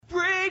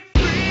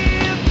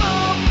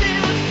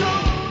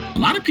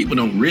lot of people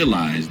don't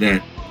realize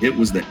that it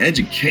was the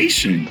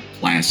education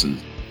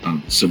classes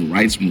of the civil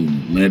rights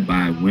movement led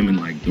by women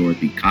like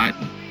Dorothy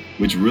Cotton,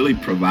 which really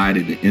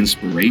provided the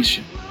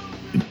inspiration,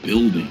 the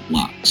building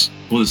blocks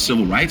for the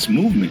civil rights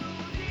movement.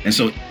 And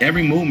so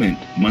every movement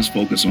must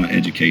focus on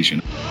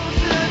education.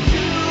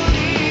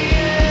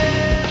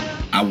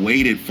 I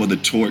waited for the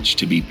torch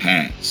to be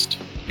passed.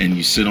 And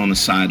you sit on the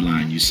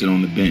sideline, you sit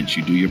on the bench,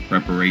 you do your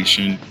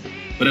preparation.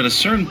 But at a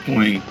certain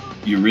point,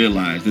 you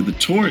realize that the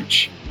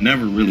torch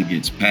never really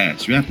gets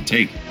passed. You have to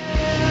take it.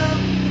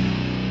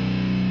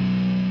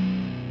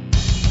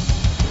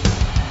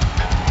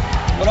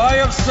 What I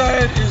have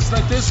said is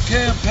that this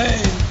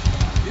campaign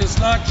is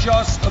not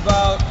just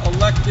about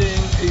electing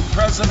a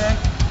president.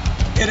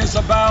 It is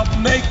about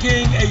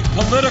making a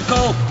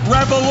political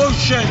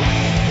revolution.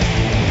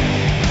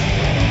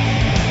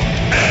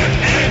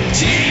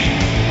 MMT.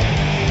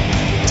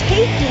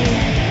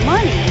 Taking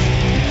money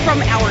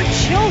from our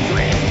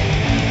children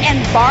and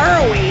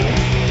borrowing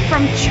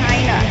from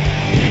China.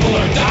 People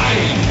are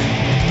dying.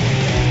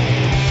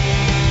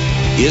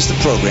 Is the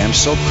program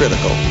so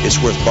critical it's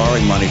worth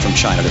borrowing money from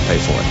China to pay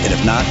for it? And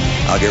if not,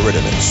 I'll get rid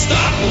of it.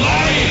 Stop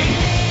lying!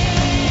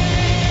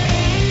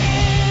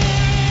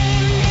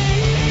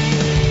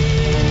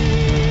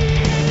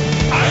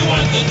 I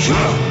want the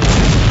truth!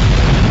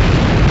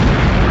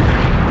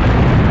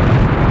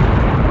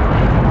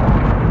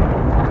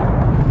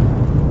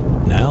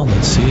 Now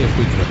let's see if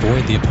we can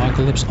avoid the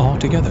apocalypse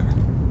altogether.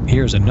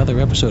 Here's another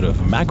episode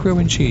of Macro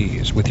and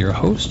Cheese with your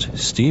host,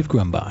 Steve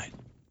Grumbine.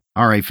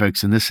 All right,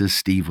 folks, and this is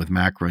Steve with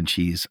Macro and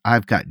Cheese.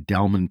 I've got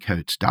Delmon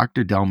Coates,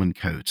 Dr. Delmon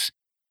Coates.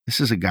 This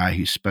is a guy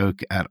who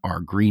spoke at our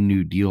Green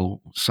New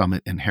Deal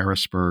Summit in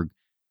Harrisburg.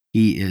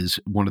 He is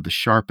one of the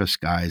sharpest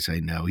guys I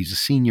know. He's a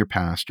senior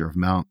pastor of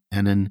Mount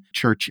Enon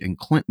Church in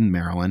Clinton,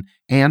 Maryland,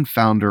 and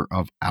founder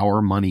of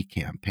Our Money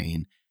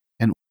campaign.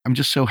 And I'm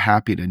just so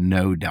happy to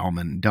know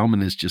Delmon.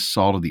 Delmon is just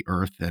salt of the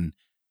earth, and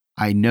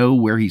I know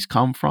where he's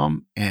come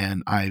from,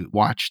 and I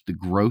watched the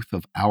growth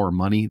of Our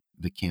Money,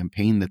 the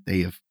campaign that they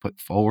have put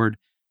forward,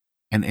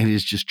 and it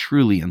is just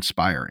truly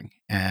inspiring.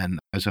 And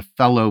as a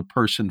fellow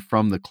person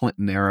from the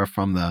Clinton era,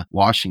 from the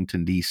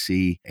Washington,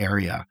 D.C.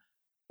 area,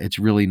 it's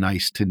really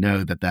nice to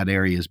know that that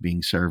area is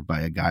being served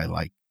by a guy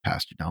like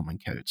Pastor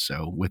Delmon Coates.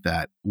 So with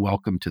that,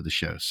 welcome to the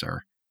show,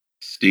 sir.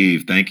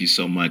 Steve, thank you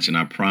so much. And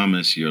I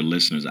promise your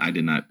listeners, I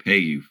did not pay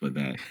you for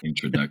that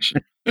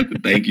introduction.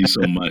 Thank you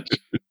so much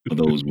for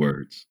those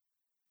words.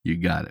 You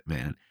got it,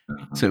 man.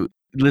 So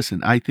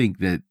listen, I think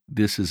that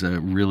this is a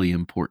really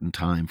important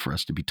time for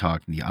us to be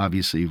talking to you.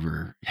 Obviously,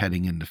 we're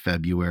heading into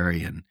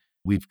February and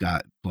we've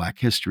got Black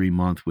History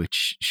Month,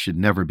 which should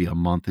never be a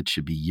month. It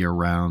should be year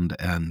round.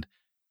 And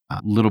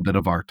a little bit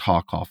of our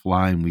talk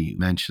offline, we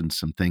mentioned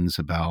some things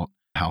about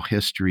how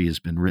history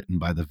has been written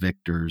by the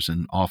victors,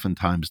 and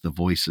oftentimes the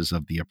voices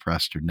of the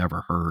oppressed are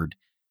never heard.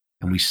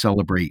 And we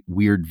celebrate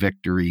weird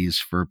victories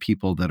for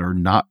people that are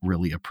not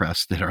really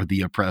oppressed, that are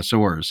the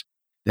oppressors,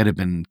 that have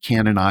been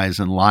canonized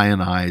and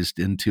lionized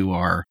into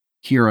our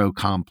hero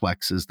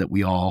complexes that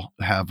we all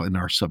have in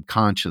our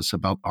subconscious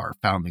about our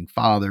founding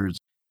fathers.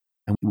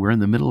 And we're in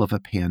the middle of a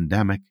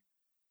pandemic.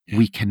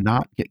 We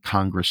cannot get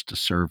Congress to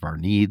serve our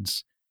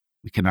needs.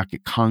 We cannot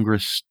get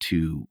Congress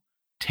to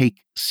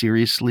take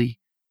seriously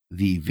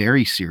the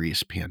very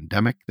serious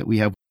pandemic that we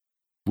have.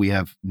 We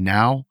have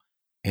now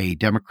a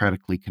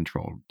democratically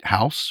controlled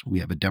House. We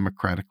have a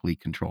democratically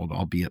controlled,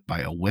 albeit by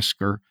a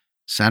whisker,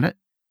 Senate.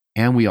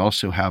 And we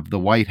also have the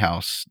White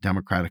House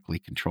democratically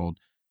controlled.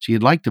 So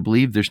you'd like to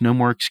believe there's no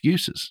more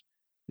excuses.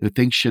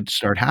 Things should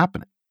start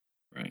happening.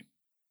 Right.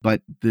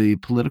 But the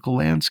political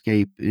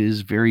landscape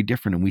is very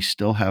different, and we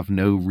still have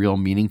no real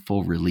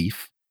meaningful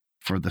relief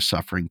for the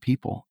suffering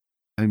people.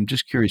 I'm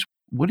just curious,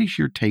 what is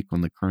your take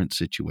on the current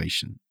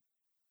situation?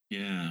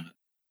 Yeah.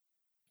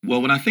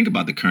 Well, when I think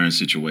about the current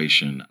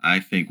situation,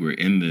 I think we're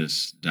in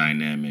this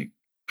dynamic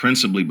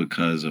principally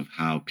because of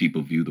how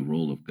people view the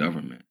role of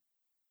government.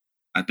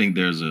 I think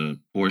there's a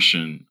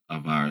portion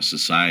of our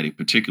society,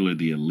 particularly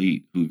the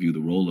elite, who view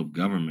the role of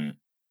government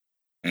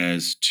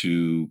as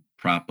to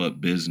prop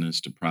up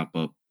business, to prop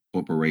up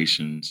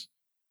corporations,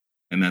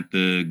 and that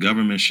the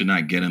government should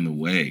not get in the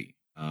way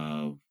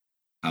of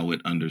how it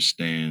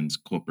understands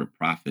corporate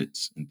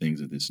profits and things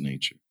of this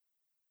nature.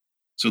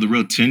 So the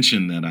real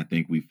tension that I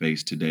think we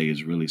face today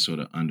is really sort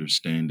of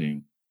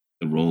understanding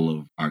the role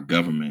of our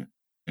government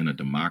in a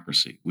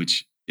democracy,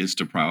 which is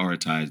to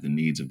prioritize the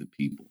needs of the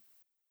people.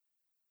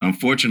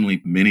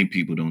 Unfortunately, many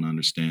people don't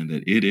understand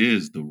that it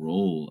is the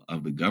role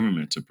of the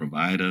government to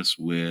provide us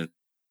with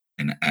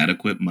an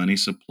adequate money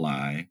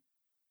supply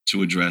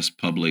to address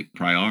public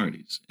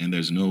priorities. And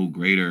there's no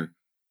greater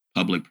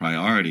public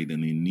priority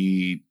than the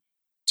need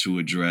to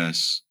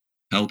address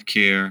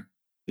healthcare,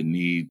 the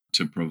need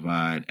to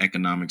provide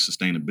economic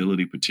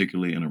sustainability,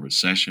 particularly in a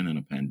recession and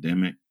a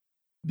pandemic.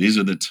 These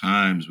are the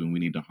times when we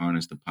need to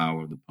harness the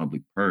power of the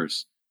public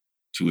purse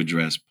to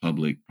address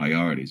public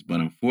priorities. But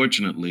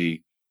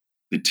unfortunately,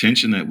 the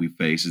tension that we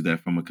face is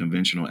that from a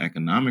conventional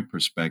economic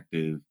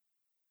perspective,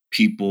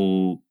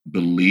 people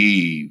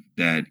believe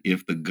that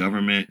if the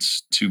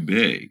government's too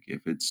big,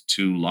 if it's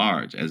too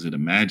large, as it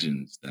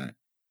imagines that,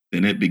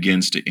 then it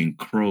begins to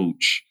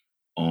encroach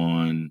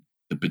on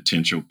the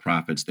potential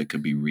profits that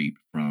could be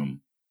reaped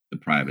from the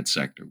private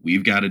sector.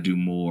 We've got to do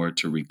more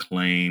to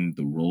reclaim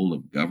the role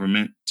of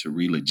government, to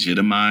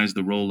re-legitimize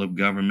the role of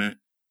government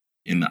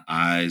in the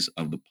eyes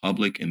of the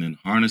public, and then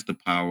harness the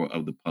power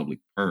of the public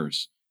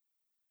purse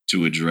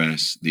to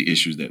address the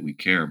issues that we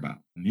care about.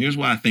 And here's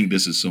why I think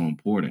this is so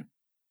important.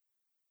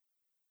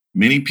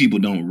 Many people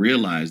don't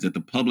realize that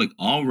the public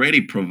already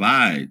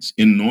provides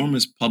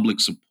enormous public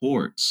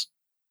supports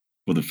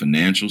for the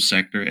financial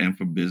sector and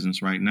for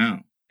business right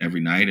now.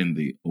 Every night in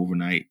the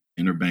overnight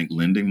interbank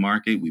lending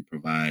market, we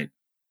provide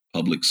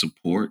public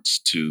supports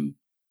to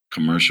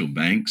commercial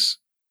banks.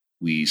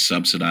 We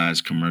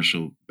subsidize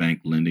commercial bank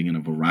lending in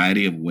a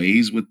variety of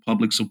ways with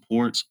public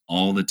supports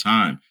all the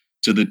time,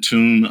 to the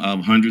tune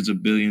of hundreds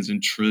of billions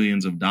and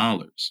trillions of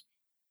dollars.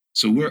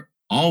 So we're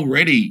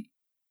already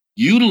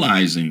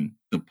utilizing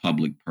the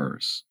public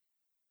purse.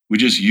 We're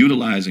just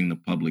utilizing the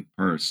public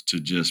purse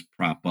to just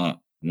prop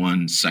up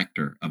one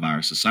sector of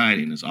our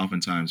society. And it's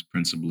oftentimes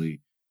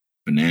principally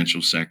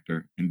financial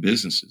sector and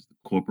businesses,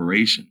 the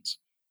corporations.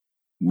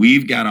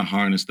 We've got to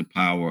harness the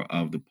power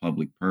of the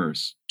public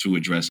purse to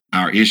address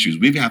our issues.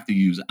 We have to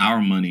use our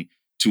money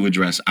to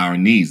address our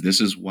needs. This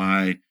is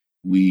why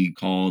we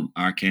called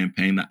our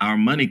campaign the Our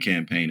Money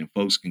campaign. And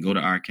folks can go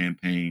to our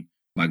campaign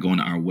by going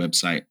to our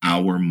website,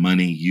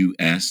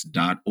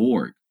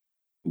 ourmoneyus.org.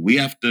 We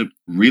have to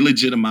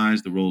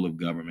re-legitimize the role of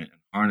government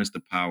and harness the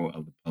power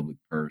of the public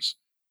purse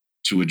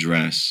to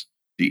address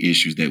the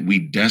issues that we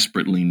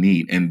desperately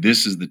need. And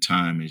this is the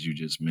time, as you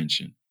just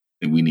mentioned,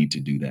 that we need to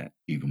do that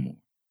even more.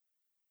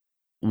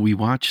 We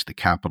watched the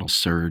Capitol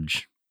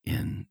surge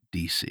in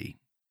D.C.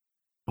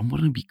 I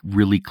want to be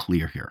really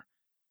clear here.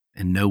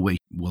 In no way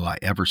will I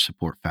ever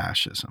support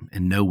fascism.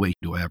 In no way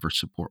do I ever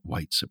support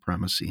white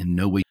supremacy. In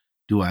no way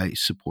do I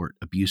support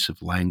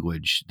abusive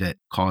language that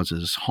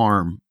causes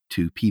harm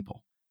to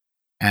people.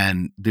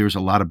 And there's a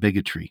lot of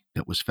bigotry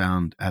that was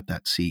found at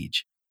that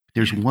siege.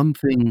 There's one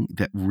thing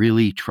that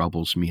really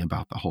troubles me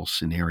about the whole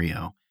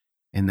scenario,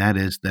 and that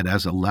is that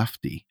as a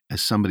lefty,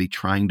 as somebody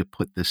trying to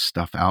put this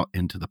stuff out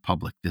into the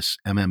public, this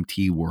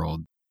MMT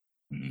world,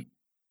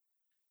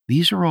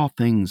 these are all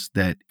things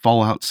that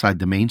fall outside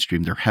the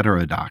mainstream. They're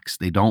heterodox.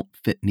 They don't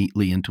fit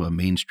neatly into a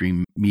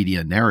mainstream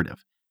media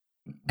narrative.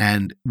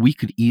 And we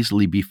could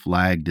easily be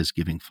flagged as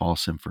giving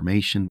false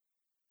information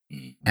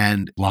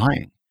and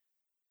lying.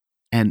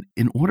 And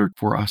in order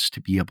for us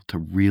to be able to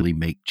really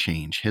make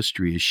change,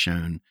 history has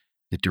shown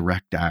the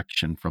direct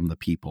action from the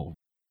people.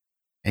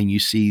 And you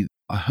see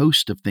a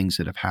host of things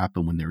that have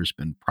happened when there has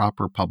been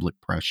proper public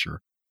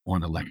pressure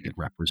on elected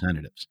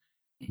representatives.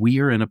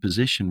 We are in a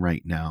position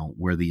right now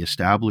where the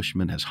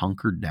establishment has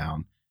hunkered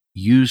down,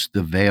 used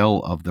the veil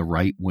of the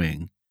right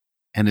wing,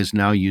 and is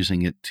now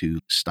using it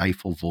to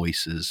stifle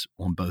voices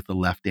on both the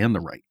left and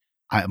the right.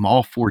 I am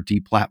all for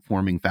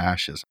deplatforming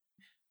fascism.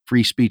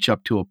 Free speech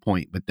up to a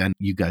point, but then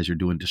you guys are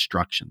doing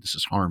destruction. This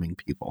is harming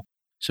people.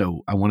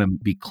 So I want to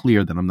be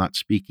clear that I'm not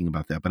speaking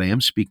about that, but I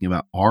am speaking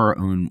about our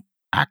own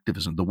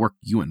activism, the work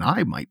you and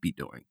I might be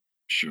doing.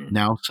 Sure.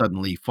 Now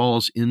suddenly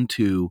falls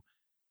into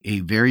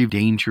a very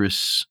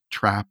dangerous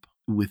trap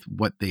with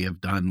what they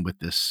have done with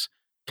this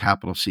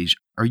Capitol siege.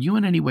 Are you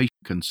in any way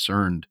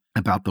concerned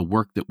about the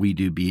work that we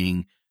do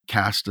being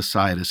cast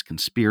aside as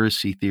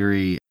conspiracy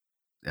theory,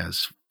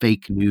 as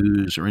fake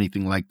news, or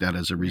anything like that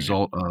as a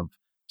result of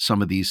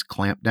some of these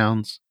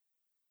clampdowns?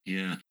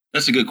 Yeah,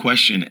 that's a good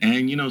question.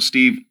 And,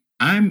 Steve,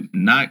 I'm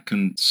not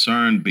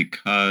concerned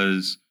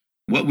because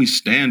what we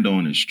stand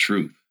on is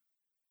truth.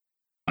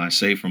 I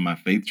say from my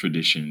faith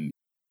tradition,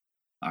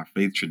 our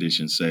faith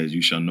tradition says,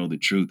 you shall know the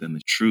truth, and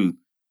the truth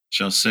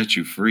shall set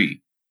you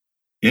free.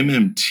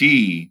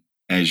 MMT,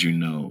 as you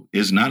know,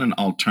 is not an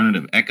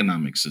alternative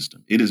economic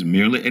system. It is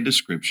merely a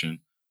description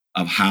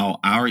of how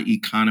our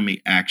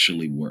economy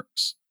actually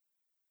works.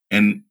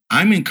 And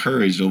I'm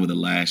encouraged over the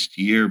last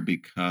year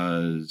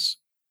because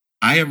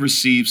I have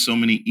received so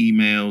many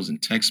emails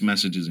and text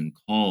messages and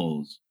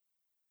calls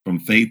from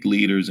faith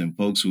leaders and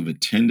folks who've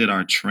attended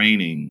our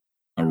training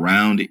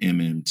around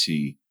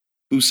MMT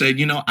who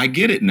said, I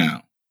get it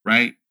now,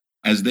 right?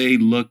 As they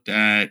looked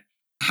at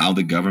how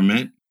the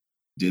government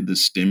did the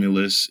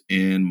stimulus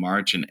in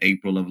March and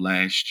April of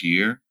last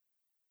year,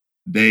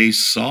 they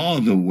saw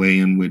the way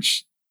in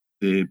which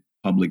the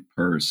public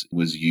purse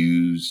was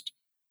used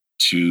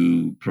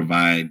to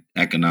provide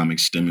economic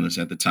stimulus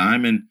at the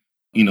time. And,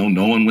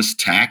 no one was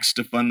taxed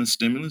to fund the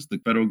stimulus.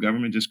 The federal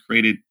government just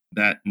created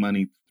that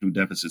money through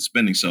deficit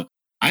spending. So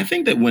I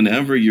think that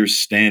whenever you're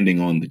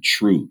standing on the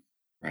truth,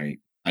 right,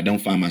 I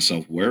don't find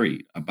myself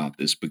worried about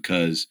this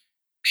because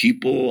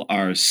people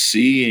are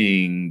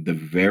seeing the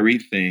very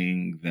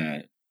thing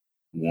that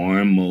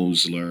Warren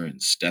Mosler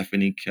and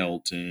Stephanie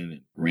Kelton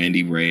and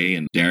Randy Ray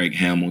and Derek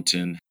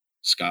Hamilton,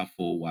 Scott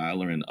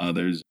Fulwiler and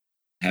others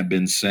have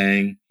been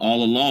saying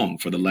all along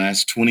for the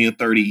last 20 or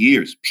 30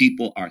 years.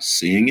 People are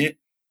seeing it.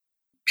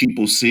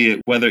 People see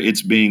it, whether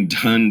it's being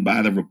done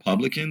by the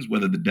Republicans,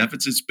 whether the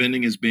deficit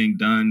spending is being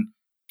done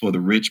for the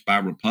rich by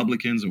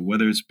Republicans, or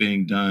whether it's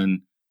being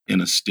done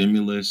in a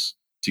stimulus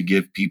to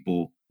give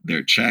people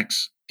their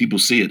checks. People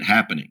see it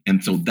happening.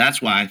 And so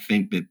that's why I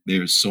think that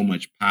there's so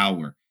much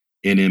power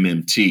in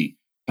MMT.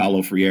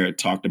 Paulo Freire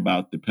talked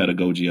about the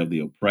pedagogy of the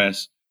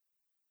oppressed.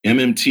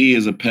 MMT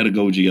is a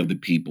pedagogy of the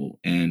people.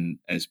 And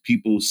as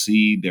people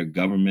see their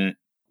government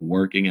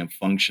working and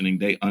functioning,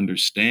 they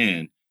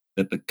understand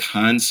that the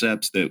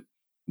concepts that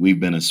we've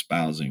been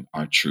espousing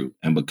are true.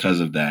 And because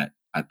of that,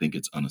 I think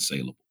it's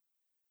unassailable.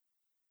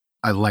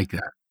 I like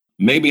that.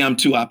 Maybe I'm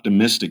too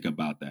optimistic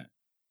about that,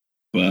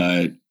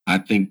 but I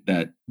think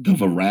that the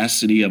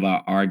veracity of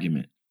our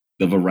argument,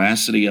 the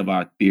veracity of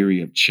our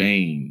theory of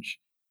change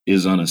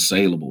is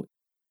unassailable.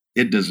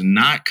 It does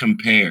not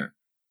compare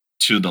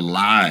to the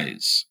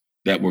lies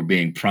that were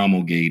being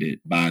promulgated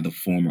by the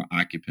former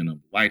occupant of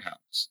the White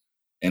House.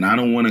 And I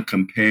don't want to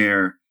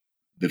compare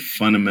the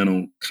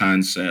fundamental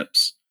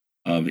concepts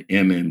of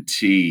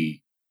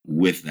MMT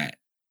with that.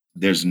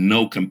 There's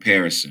no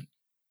comparison.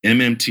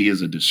 MMT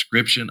is a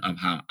description of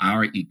how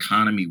our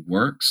economy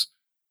works.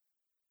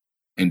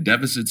 And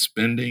deficit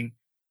spending,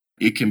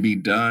 it can be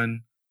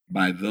done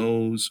by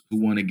those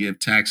who want to give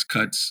tax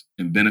cuts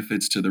and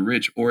benefits to the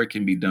rich, or it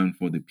can be done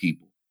for the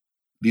people.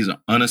 These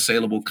are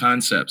unassailable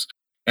concepts.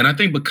 And I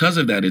think because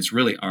of that, it's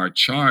really our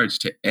charge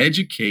to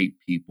educate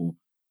people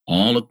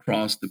all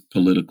across the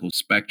political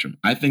spectrum.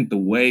 I think the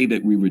way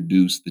that we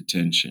reduce the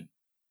tension,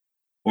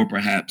 or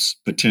perhaps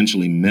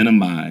potentially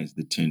minimize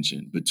the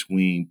tension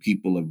between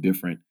people of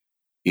different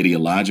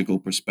ideological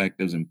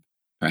perspectives, and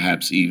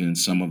perhaps even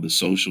some of the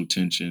social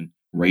tension,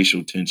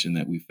 racial tension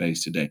that we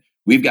face today,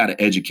 we've got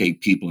to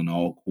educate people in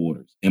all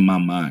quarters. In my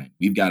mind,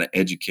 we've got to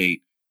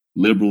educate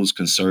liberals,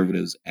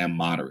 conservatives, and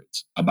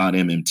moderates about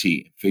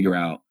MMT and figure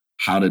out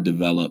how to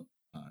develop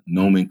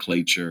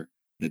nomenclature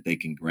that they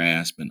can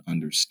grasp and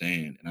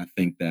understand. And I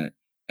think that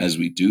as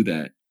we do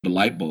that, the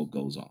light bulb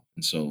goes off.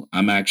 And so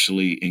I'm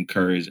actually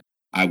encouraged.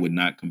 I would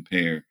not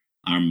compare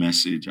our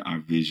message, our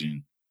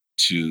vision,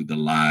 to the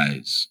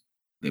lies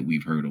that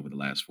we've heard over the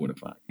last 4 to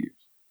 5 years.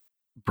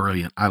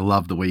 Brilliant. I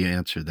love the way you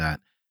answer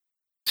that.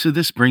 So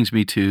this brings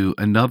me to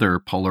another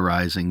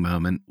polarizing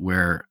moment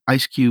where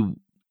Ice Cube,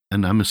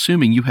 and I'm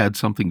assuming you had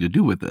something to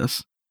do with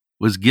this,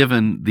 was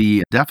given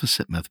the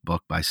Deficit Myth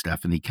book by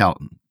Stephanie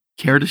Kelton.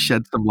 Care to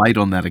shed some light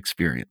on that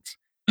experience?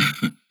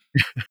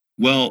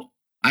 Well,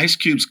 Ice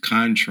Cube's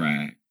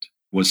contract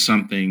was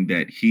something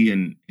that he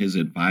and his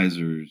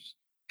advisors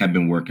had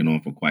been working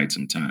on for quite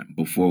some time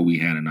before we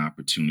had an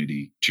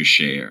opportunity to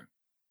share.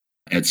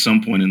 At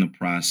some point in the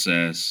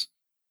process,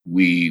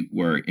 we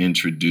were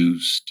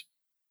introduced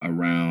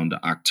around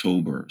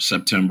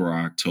September or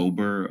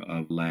October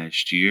of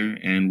last year,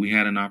 and we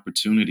had an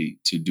opportunity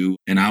to do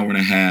an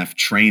 1.5 hour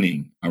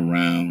training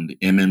around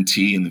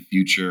MMT and the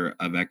future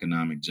of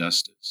economic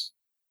justice.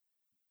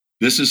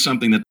 This is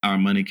something that our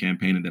money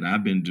campaign and that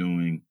I've been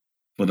doing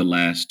for the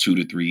last 2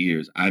 to 3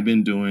 years. I've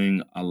been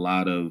doing a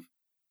lot of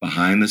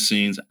behind the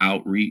scenes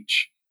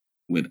outreach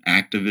with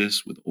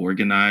activists, with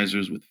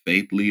organizers, with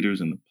faith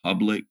leaders in the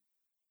public,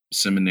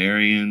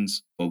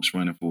 seminarians, folks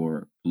running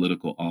for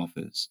political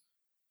office,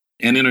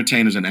 and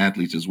entertainers and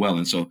athletes as well.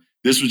 And so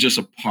this was just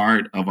a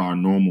part of our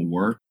normal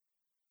work.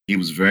 He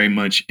was very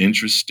much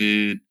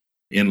interested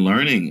in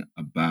learning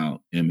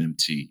about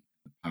MMT,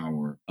 the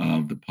power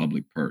of the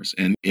public purse.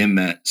 And in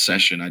that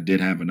session, I did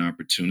have an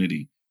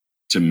opportunity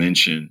to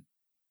mention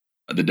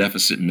The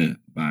Deficit Myth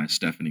by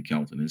Stephanie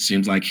Kelton. It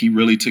seems like he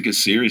really took it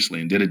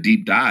seriously and did a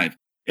deep dive.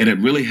 And it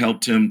really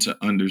helped him to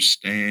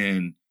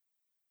understand,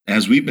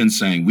 as we've been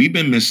saying, we've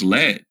been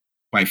misled.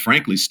 Quite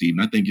frankly, Steve,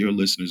 and I think your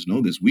listeners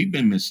know this, we've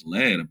been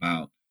misled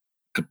about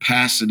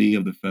capacity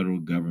of the federal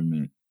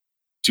government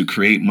to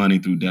create money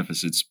through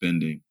deficit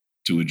spending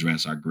to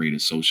address our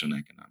greatest social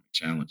and economic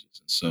challenges.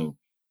 And so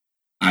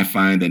I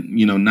find that,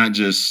 not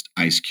just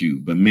Ice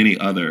Cube, but many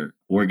other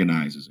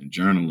organizers and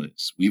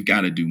journalists, we've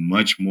got to do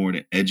much more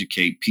to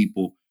educate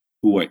people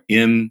who are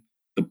in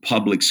the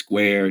public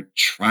square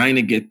trying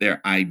to get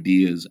their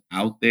ideas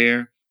out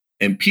there.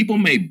 And people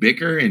may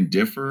bicker and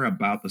differ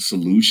about the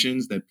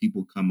solutions that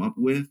people come up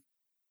with.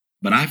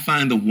 But I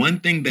find the one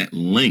thing that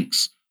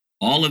links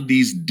all of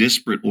these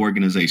disparate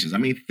organizations,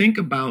 think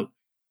about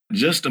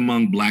just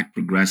among Black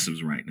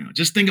progressives right now.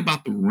 Just think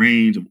about the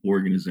range of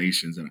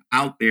organizations that are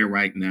out there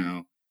right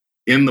now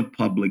in the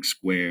public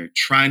square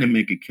trying to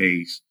make a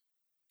case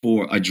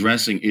for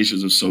addressing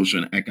issues of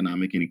social and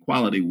economic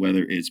inequality,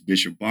 whether it's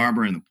Bishop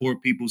Barber and the Poor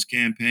People's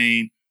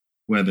Campaign,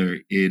 whether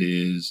it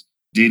is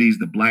Diddy's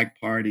The Black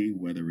Party,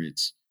 whether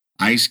it's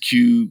Ice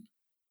Cube,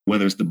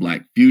 whether it's the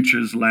Black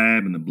Futures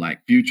Lab and the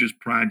Black Futures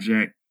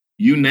Project,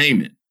 you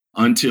name it.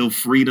 Until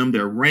Freedom,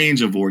 there are a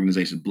range of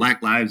organizations,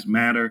 Black Lives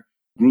Matter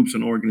groups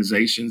and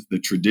organizations, the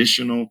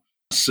traditional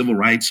civil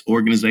rights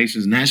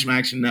organizations, National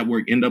Action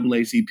Network,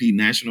 NAACP,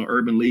 National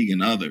Urban League,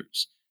 and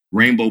others,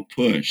 Rainbow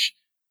Push,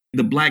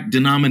 the Black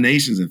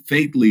denominations and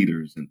faith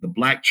leaders, and the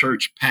Black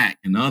Church PAC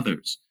and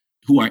others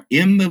who are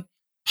in the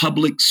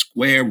public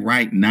square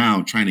right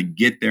now trying to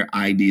get their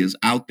ideas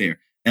out there.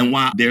 And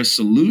while their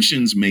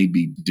solutions may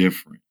be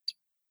different,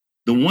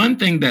 the one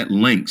thing that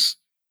links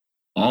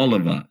all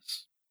of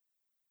us,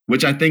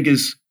 which I think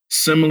is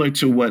similar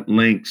to what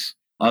links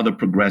other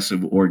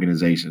progressive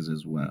organizations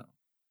as well,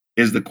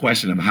 is the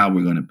question of how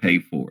we're going to pay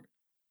for it.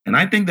 And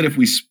I think that if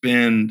we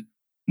spend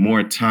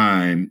more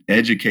time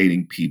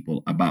educating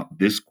people about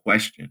this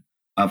question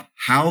of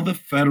how the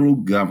federal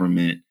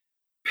government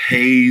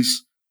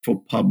pays for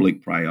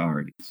public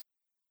priorities,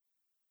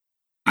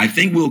 I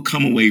think we'll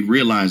come away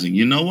realizing,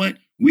 you know what?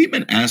 We've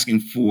been asking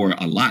for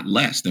a lot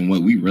less than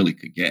what we really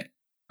could get,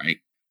 right?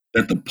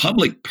 That the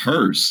public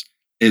purse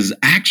is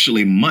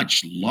actually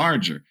much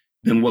larger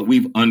than what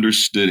we've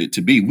understood it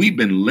to be. We've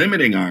been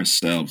limiting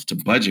ourselves to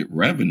budget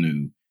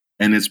revenue.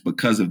 And it's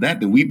because of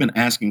that we've been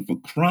asking for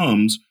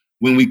crumbs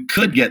when we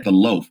could get the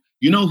loaf.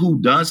 You know who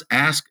does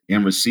ask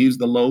and receives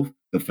the loaf?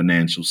 The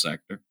financial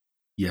sector.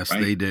 Yes,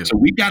 right? they do. So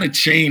we got to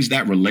change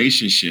that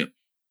relationship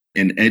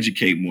and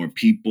educate more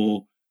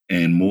people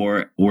and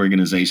more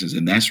organizations.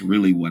 And that's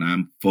really what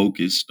I'm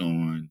focused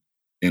on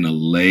in a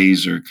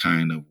laser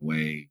kind of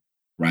way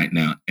right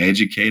now,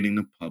 educating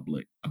the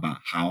public about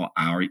how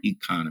our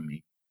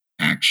economy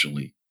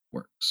actually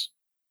works.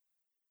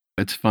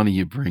 It's funny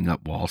you bring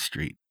up Wall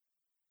Street.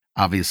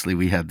 Obviously,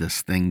 we have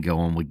this thing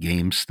going with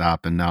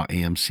GameStop and now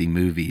AMC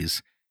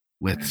Movies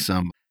with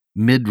some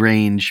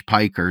mid-range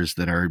pikers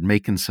that are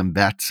making some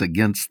bets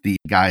against the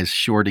guys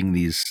shorting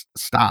these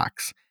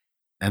stocks.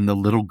 And the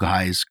little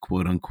guys,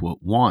 quote unquote,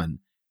 won.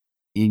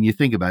 And you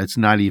think about it, it's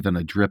not even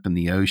a drip in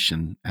the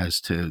ocean as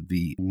to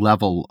the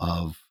level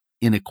of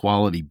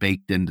inequality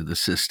baked into the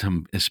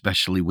system,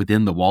 especially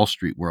within the Wall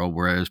Street world,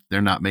 whereas if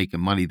they're not making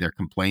money, they're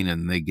complaining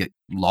and they get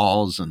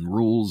laws and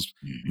rules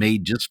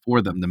made just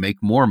for them to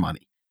make more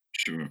money.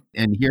 Sure.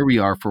 And here we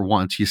are for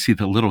once, you see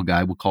the little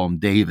guy, we'll call him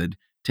David,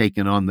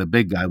 taking on the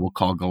big guy, we'll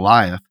call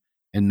Goliath,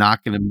 and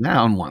knocking him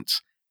down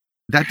once.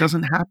 That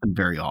doesn't happen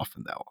very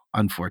often, though,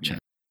 unfortunately.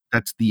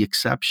 That's the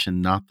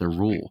exception, not the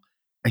rule.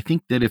 I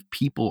think that if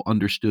people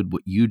understood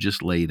what you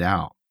just laid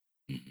out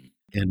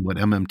and what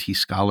MMT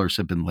scholars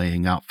have been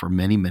laying out for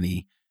many,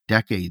 many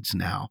decades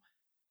now,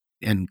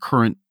 and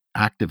current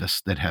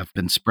activists that have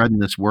been spreading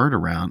this word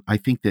around, I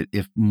think that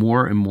if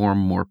more and more and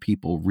more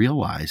people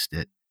realized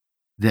it,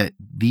 that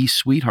these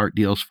sweetheart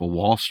deals for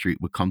Wall Street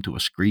would come to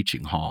a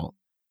screeching halt,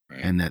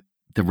 and that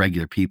the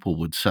regular people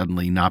would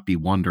suddenly not be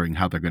wondering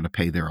how they're going to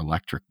pay their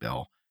electric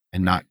bill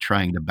and not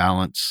trying to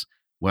balance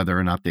whether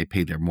or not they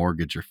pay their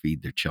mortgage or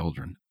feed their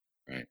children.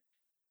 Right.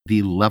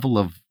 The level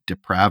of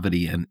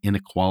depravity and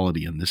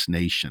inequality in this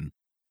nation,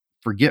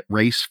 forget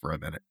race for a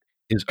minute,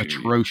 is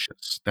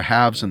atrocious. The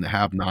haves and the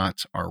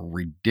have-nots are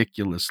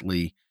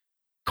ridiculously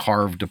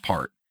carved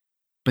apart.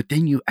 But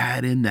then you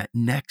add in that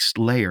next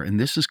layer, and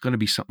this is going to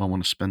be something I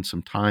want to spend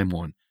some time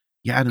on.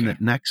 You add in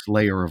that next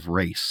layer of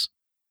race,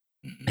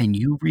 and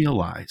you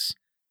realize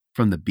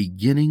from the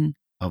beginning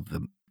of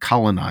the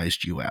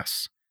colonized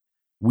U.S.,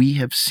 we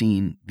have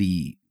seen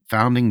the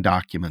founding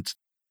documents,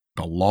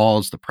 the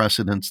laws, the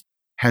precedents,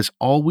 has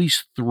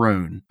always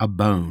thrown a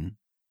bone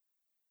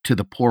to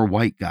the poor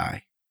white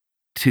guy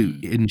to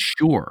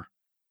ensure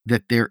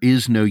that there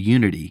is no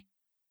unity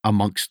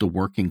amongst the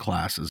working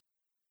classes,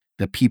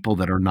 the people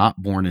that are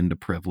not born into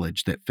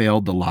privilege, that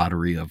failed the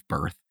lottery of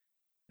birth.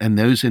 And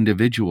those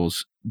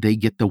individuals, they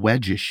get the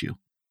wedge issue.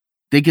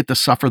 They get to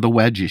suffer the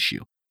wedge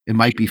issue. It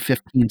might be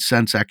 15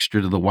 cents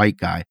extra to the white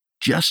guy,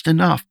 just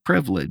enough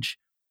privilege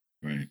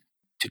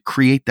to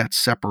create that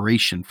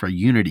separation for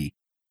unity.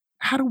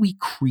 How do we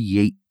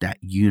create that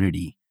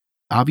unity?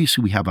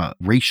 Obviously, we have a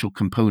racial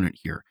component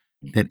here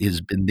that has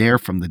been there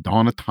from the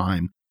dawn of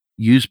time,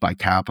 used by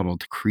capital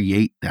to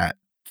create that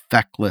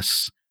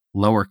feckless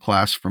lower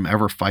class from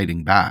ever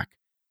fighting back.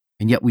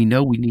 And yet we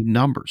know we need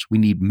numbers. We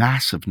need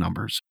massive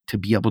numbers to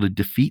be able to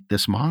defeat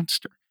this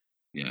monster.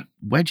 Yeah.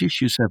 Wedge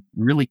issues have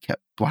really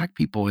kept Black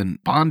people in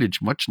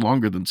bondage much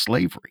longer than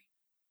slavery.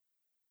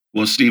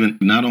 Well, Stephen,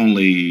 not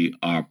only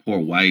are poor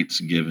whites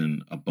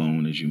given a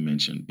bone, as you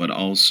mentioned, but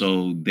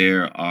also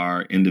there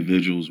are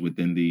individuals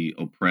within the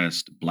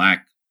oppressed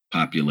Black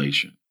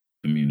population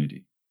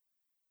community,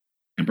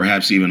 and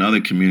perhaps even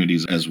other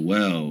communities as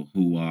well,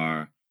 who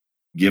are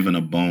given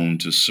a bone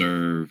to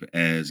serve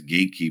as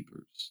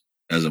gatekeepers,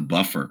 as a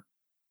buffer.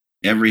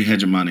 Every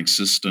hegemonic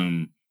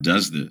system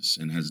does this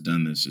and has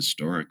done this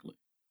historically.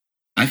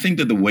 I think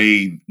that the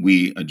way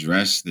we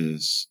address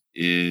this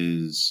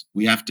is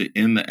we have to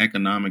end the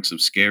economics of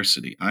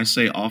scarcity. I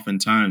say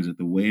oftentimes that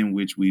the way in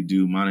which we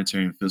do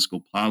monetary and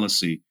fiscal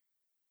policy,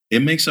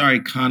 it makes our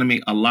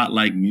economy a lot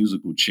like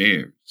musical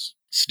chairs,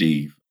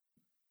 Steve.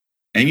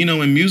 And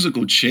in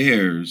musical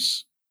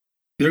chairs,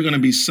 there are going to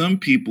be some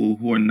people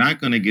who are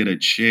not going to get a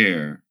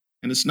chair.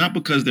 And it's not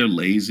because they're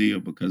lazy or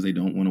because they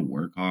don't want to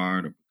work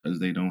hard or because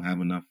they don't have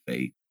enough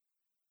faith.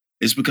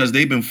 It's because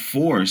they've been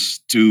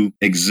forced to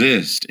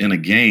exist in a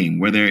game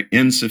where there are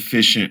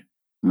insufficient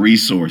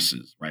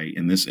resources, right?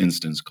 In this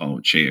instance,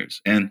 called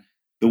chairs. And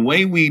the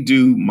way we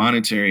do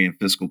monetary and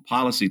fiscal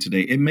policy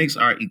today, it makes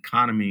our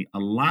economy a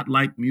lot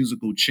like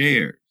musical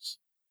chairs.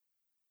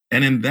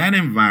 And in that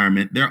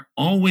environment, there are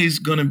always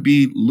going to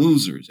be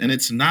losers. And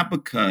it's not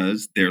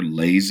because they're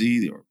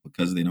lazy or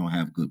because they don't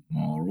have good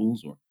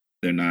morals or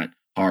they're not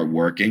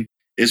hardworking.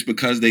 It's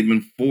because they've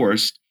been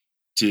forced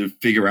to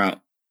figure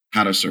out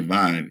how to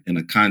survive in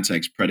a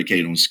context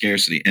predicated on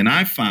scarcity. And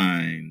I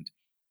find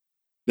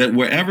that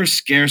wherever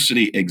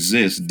scarcity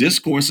exists,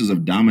 discourses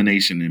of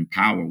domination and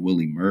power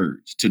will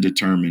emerge to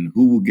determine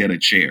who will get a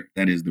chair,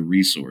 that is the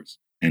resource,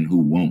 and who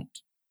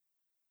won't.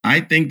 I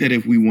think that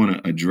if we want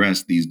to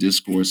address these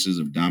discourses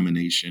of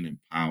domination and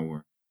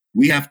power,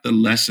 we have to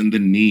lessen the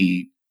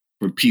need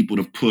for people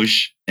to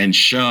push and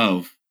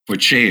shove for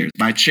chairs.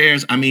 By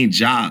chairs, I mean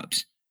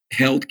jobs,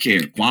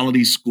 healthcare,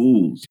 quality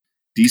schools,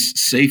 these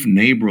safe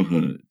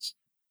neighborhoods.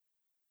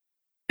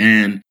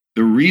 And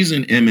the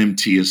reason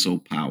MMT is so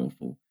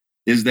powerful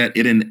is that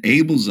it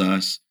enables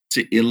us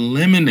to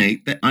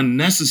eliminate the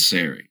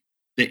unnecessary,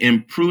 the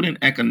imprudent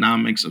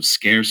economics of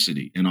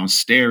scarcity and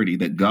austerity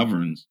that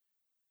governs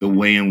the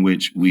way in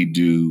which we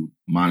do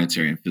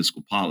monetary and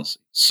fiscal policy,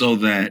 so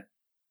that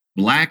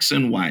Blacks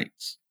and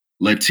whites,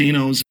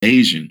 Latinos,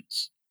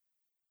 Asians,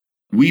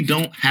 we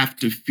don't have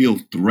to feel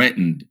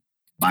threatened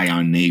by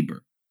our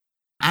neighbor.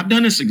 I've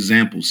done this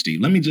example,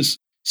 Steve. Let me just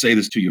say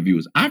this to your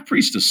viewers. I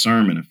preached a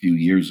sermon a few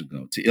years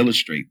ago to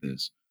illustrate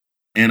this.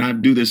 And I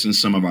do this in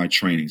some of our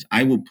trainings.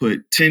 I will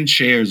put 10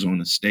 chairs on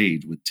a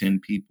stage with 10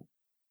 people.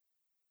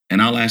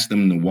 And I'll ask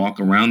them to walk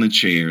around the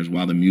chairs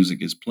while the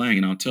music is playing.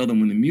 And I'll tell them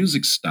when the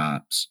music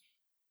stops,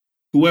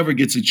 whoever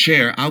gets a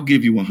chair, I'll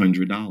give you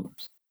 $100.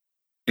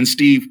 And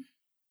Steve,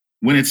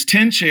 when it's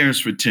 10 chairs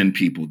for 10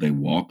 people, they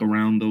walk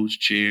around those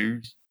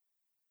chairs.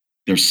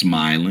 They're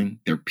smiling.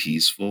 They're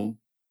peaceful.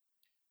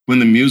 When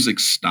the music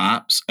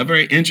stops, a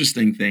very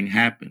interesting thing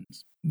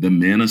happens. The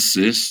men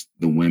assist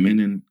the women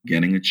in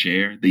getting a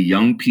chair. The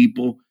young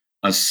people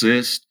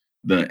assist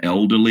the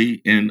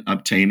elderly in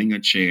obtaining a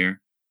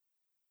chair.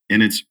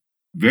 And it's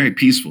very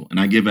peaceful. And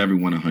I give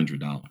everyone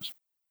 $100.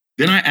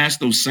 Then I ask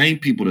those same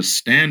people to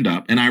stand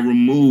up and I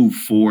remove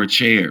 4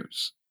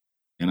 chairs.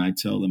 And I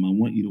tell them, I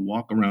want you to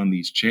walk around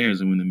these chairs.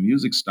 And when the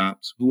music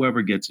stops,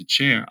 whoever gets a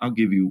chair, I'll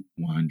give you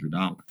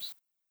 $100.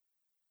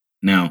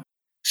 Now,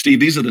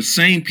 Steve, these are the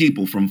same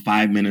people from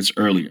 5 minutes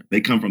earlier.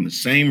 They come from the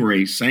same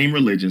race, same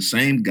religion,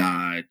 same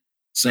God,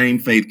 same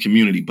faith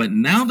community. But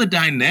now the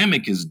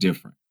dynamic is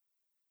different.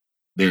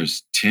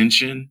 There's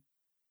tension.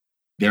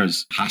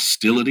 There's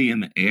hostility in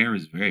the air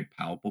is very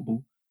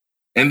palpable.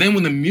 And then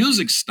when the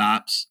music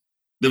stops,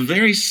 the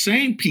very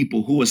same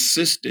people who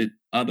assisted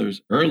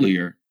others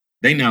earlier,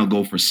 they now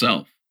go for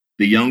self.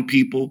 The young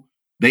people,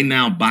 they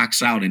now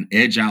box out and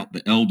edge out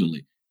the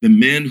elderly. The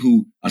men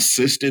who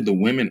assisted the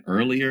women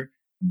earlier,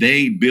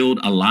 they build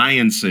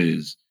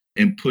alliances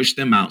and push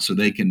them out so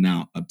they can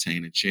now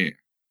obtain a chair.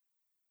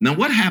 Now,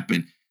 what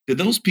happened? Did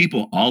those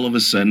people all of a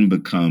sudden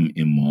become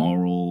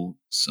immoral,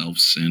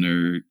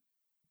 self-centered?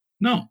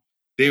 No,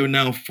 they were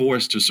now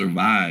forced to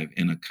survive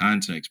in a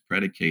context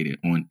predicated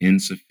on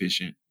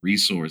insufficient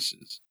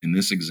resources. In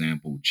this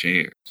example,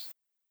 chairs.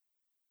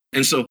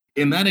 And so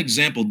in that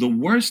example, the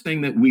worst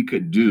thing that we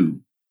could do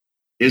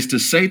is to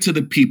say to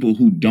the people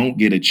who don't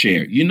get a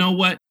chair, you know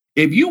what?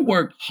 If you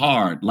worked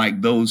hard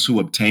like those who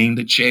obtained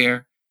a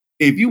chair,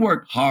 if you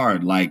worked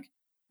hard like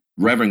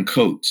Reverend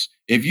Coates,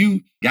 if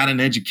you got an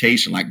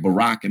education like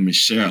Barack and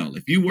Michelle,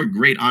 if you were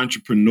great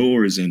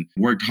entrepreneurs and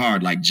worked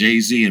hard like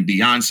Jay-Z and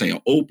Beyonce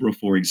or Oprah,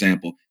 for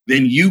example,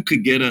 then you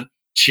could get a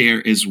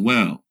chair as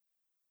well.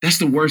 That's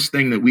the worst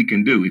thing that we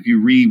can do. If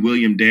you read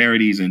William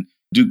Darity's and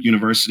Duke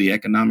University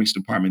Economics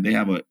Department, they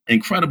have an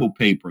incredible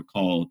paper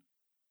called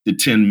The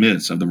 10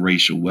 Myths of the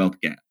Racial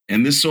Wealth Gap.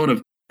 And this sort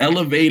of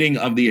elevating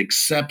of the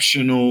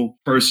exceptional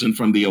person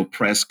from the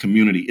oppressed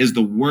community is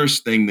the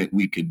worst thing that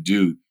we could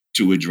do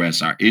to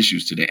address our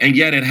issues today. And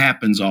yet it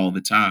happens all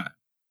the time.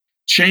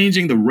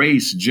 Changing the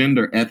race,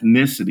 gender,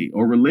 ethnicity,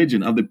 or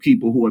religion of the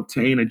people who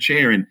obtain a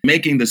chair and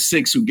making the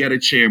 6 who get a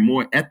chair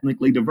more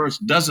ethnically diverse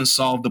doesn't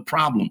solve the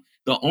problem.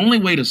 The only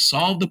way to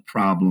solve the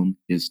problem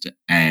is to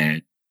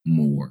add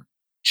more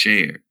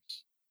chairs.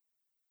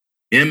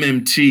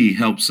 MMT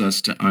helps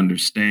us to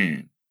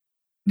understand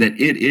that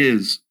it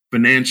is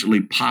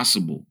financially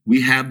possible.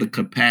 We have the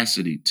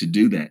capacity to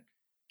do that.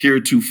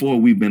 Heretofore,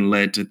 we've been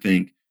led to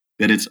think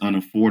that it's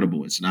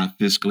unaffordable. It's not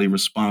fiscally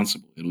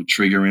responsible. It'll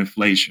trigger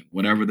inflation,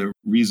 whatever the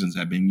reasons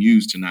have been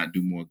used to not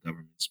do more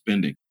government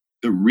spending.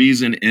 The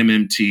reason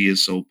MMT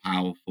is so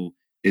powerful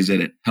is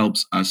that it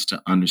helps us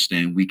to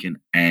understand we can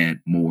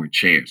add more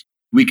chairs.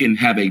 We can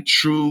have a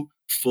true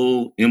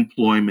full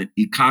employment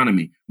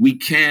economy. We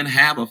can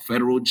have a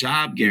federal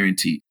job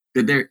guarantee,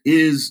 that there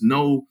is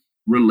no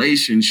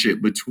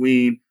relationship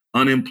between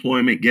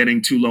unemployment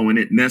getting too low and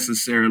it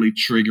necessarily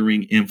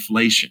triggering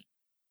inflation,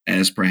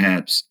 as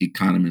perhaps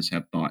economists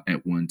have thought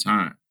at one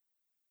time.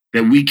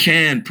 That we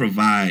can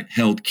provide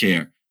health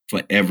care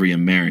for every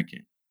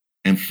American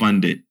and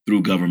fund it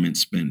through government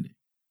spending.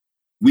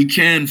 We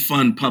can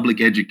fund public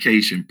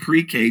education,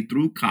 pre-K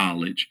through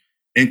college,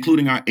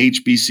 including our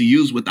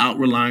HBCUs, without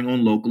relying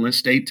on local and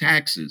state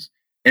taxes.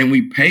 And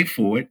we pay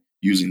for it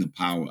using the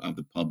power of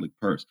the public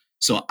purse.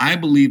 So I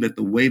believe that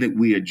the way that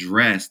we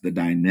address the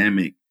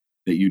dynamic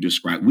that you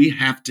described, we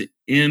have to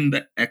end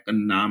the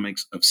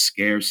economics of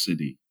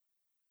scarcity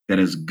that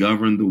has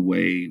governed the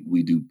way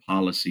we do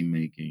policy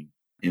making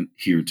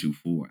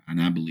heretofore.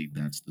 And I believe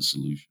that's the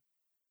solution.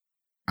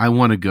 I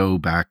want to go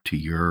back to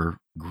your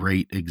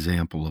great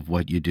example of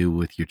what you do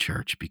with your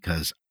church,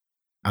 because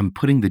I'm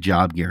putting the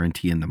job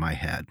guarantee into my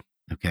head,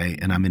 okay?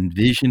 And I'm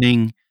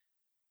envisioning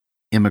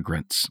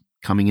immigrants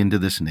coming into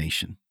this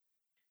nation,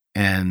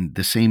 and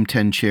the same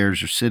 10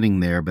 chairs are sitting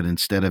there, but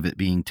instead of it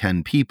being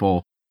 10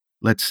 people,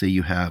 let's say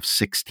you have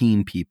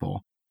 16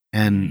 people,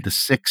 and the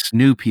 6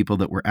 new people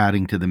that we're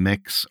adding to the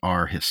mix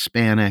are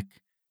Hispanic,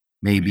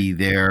 maybe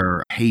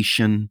they're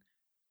Haitian,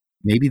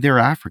 maybe they're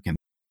African.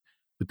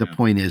 But the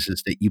point is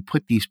that you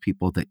put these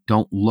people that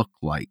don't look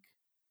like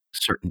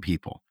certain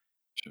people.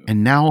 Sure.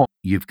 And now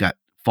you've got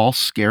false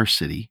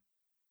scarcity,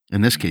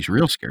 in this case,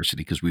 real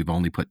scarcity, because we've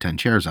only put 10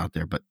 chairs out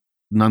there. But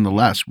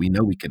nonetheless, we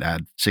know we could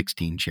add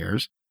 16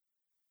 chairs.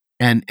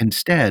 And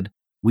instead,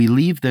 we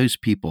leave those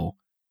people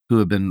who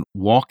have been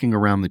walking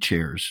around the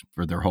chairs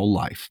for their whole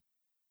life.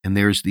 And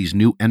there's these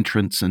new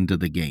entrants into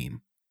the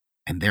game.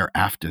 And they're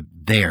after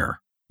their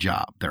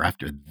job. They're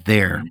after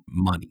their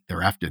money.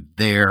 They're after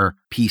their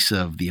piece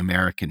of the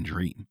American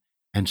dream.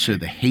 And so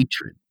the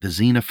hatred, the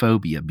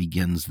xenophobia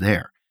begins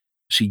there.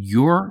 So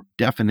your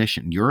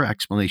definition, your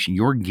explanation,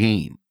 your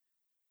game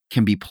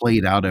can be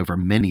played out over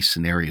many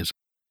scenarios.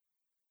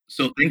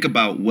 So think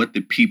about what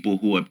the people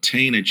who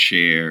obtain a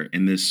chair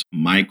in this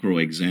micro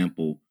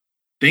example,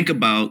 think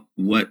about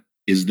what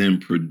is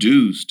then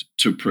produced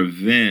to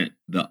prevent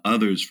the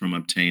others from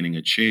obtaining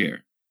a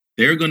chair.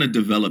 They're going to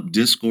develop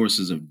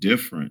discourses of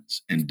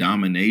difference and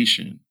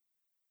domination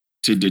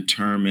to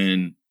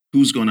determine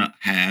who's going to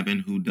have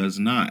and who does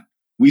not.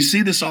 We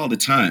see this all the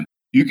time.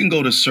 You can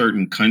go to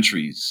certain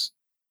countries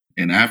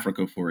in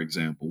Africa, for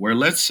example, where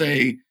let's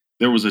say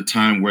there was a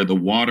time where the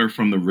water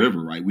from the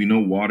river, right? We know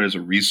water is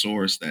a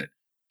resource that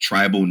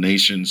tribal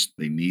nations,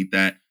 they need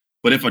that.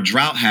 But if a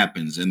drought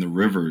happens and the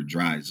river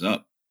dries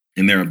up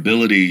and their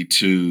ability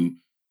to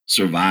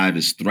survive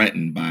is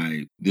threatened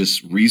by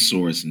this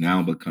resource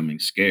now becoming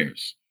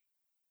scarce,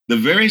 the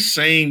very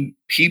same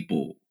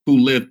people who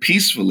live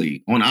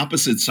peacefully on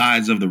opposite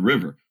sides of the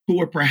river,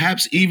 who are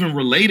perhaps even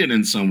related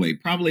in some way,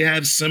 probably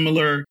have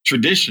similar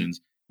traditions,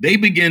 they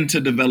begin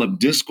to develop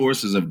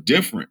discourses of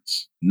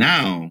difference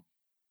now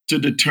to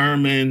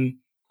determine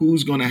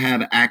who's going to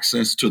have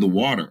access to the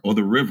water or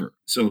the river.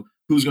 So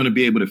who's going to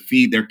be able to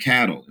feed their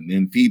cattle and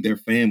then feed their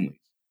families.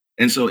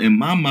 And so in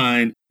my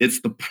mind,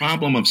 it's the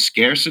problem of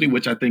scarcity,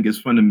 which I think is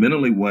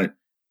fundamentally what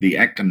the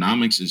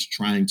economics is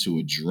trying to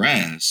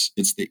address.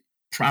 It's the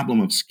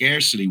problem of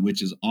scarcity,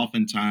 which is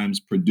oftentimes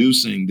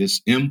producing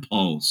this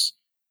impulse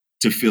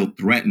to feel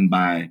threatened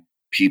by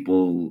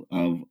people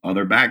of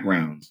other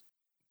backgrounds.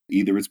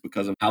 Either it's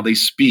because of how they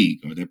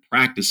speak or their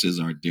practices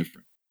are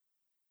different.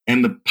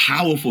 And the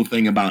powerful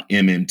thing about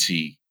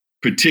MMT,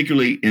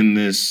 particularly in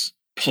this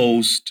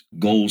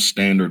post-gold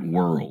standard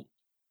world,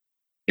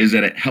 is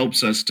that it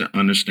helps us to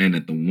understand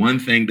that the one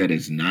thing that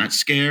is not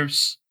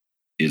scarce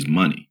is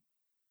money.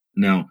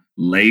 Now,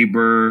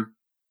 labor,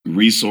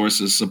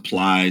 resources,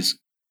 supplies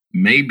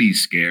may be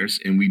scarce,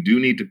 and we do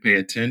need to pay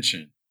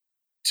attention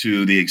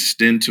to the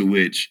extent to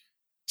which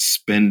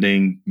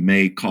spending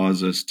may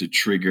cause us to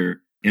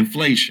trigger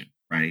inflation,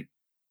 right?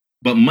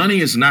 But money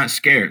is not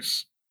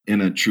scarce in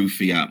a true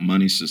fiat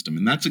money system,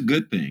 and that's a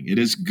good thing. It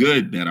is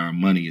good that our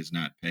money is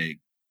not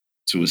pegged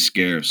to a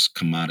scarce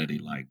commodity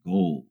like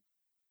gold.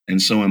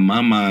 And so in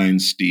my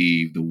mind,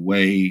 Steve, the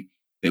way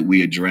that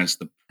we address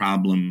the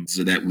problems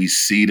that we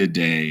see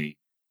today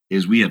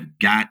is we have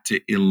got to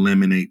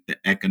eliminate the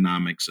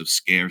economics of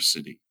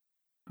scarcity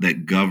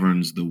that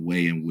governs the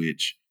way in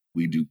which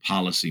we do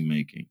policy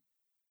making.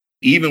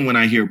 Even when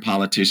I hear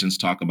politicians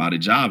talk about a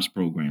jobs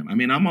program, I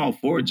mean, I'm all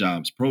for a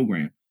jobs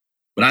program,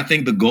 but I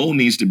think the goal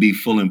needs to be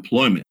full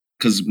employment.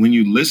 Because when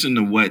you listen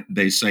to what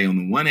they say on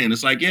the one hand,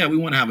 it's like, yeah, we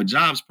want to have a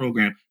jobs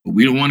program, but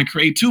we don't want to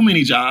create too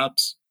many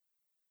jobs.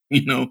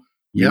 You know,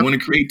 we want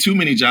to create too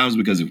many jobs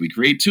because if we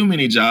create too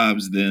many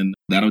jobs, then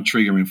that'll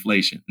trigger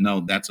inflation. No,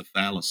 that's a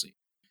fallacy.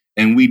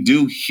 And we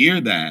do hear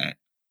that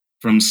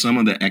from some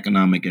of the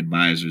economic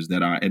advisors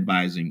that are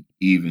advising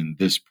even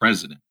this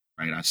president,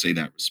 right? I say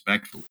that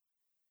respectfully.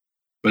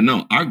 But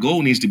no, our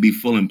goal needs to be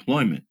full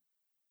employment.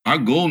 Our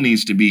goal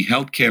needs to be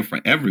healthcare for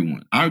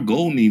everyone. Our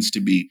goal needs to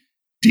be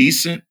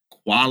decent,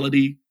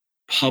 quality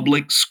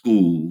public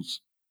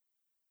schools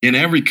in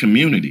every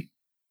community.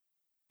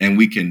 And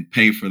we can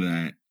pay for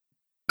that.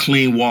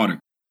 Clean water,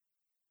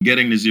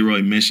 getting to zero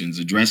emissions,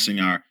 addressing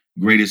our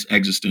greatest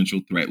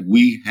existential threat.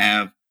 We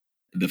have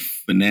the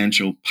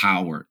financial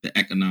power, the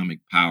economic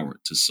power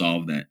to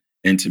solve that.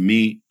 And to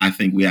me, I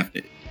think we have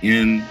to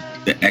end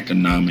the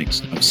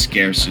economics of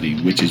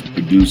scarcity, which is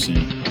producing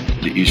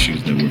the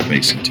issues that we're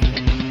facing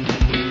today.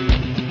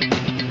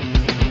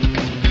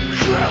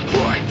 Trip,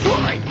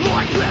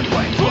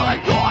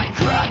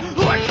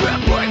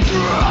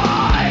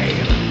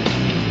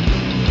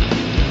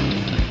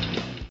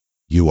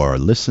 You are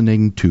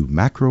listening to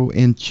Macro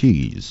and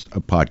Cheese, a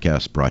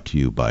podcast brought to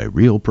you by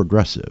Real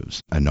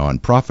Progressives, a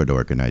nonprofit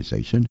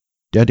organization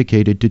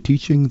dedicated to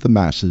teaching the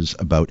masses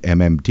about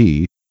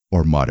MMT,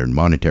 or modern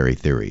monetary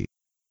theory.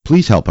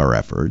 Please help our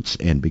efforts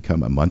and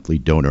become a monthly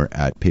donor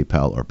at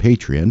PayPal or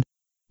Patreon.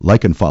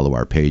 Like and follow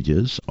our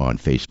pages on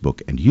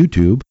Facebook and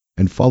YouTube,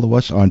 and follow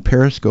us on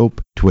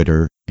Periscope,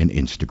 Twitter, and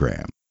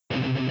Instagram.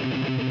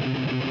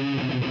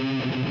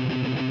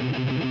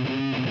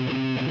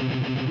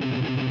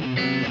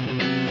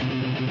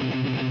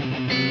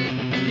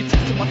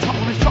 My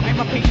tolerance, trying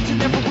my patience, and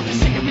never want to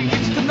see it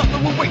react to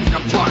another one waiting.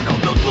 I'm tired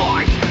of the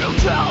lies you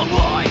tell me,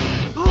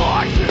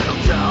 lies you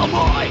tell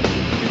me.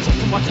 It's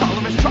just my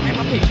tolerance, trying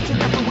my patience, and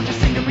never want to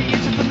see it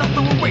react to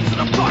another one waiting.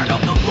 I'm tired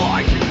of the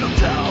lies you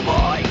tell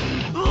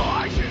me,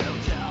 lies you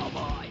tell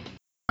me.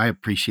 I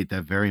appreciate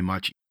that very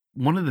much.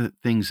 One of the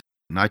things,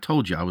 and I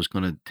told you I was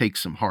going to take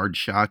some hard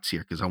shots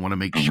here because I want to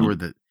make sure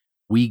that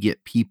we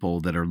get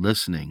people that are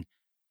listening,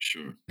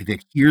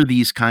 that hear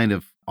these kind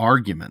of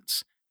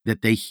arguments,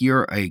 that they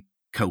hear a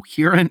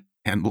coherent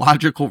and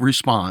logical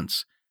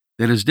response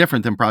that is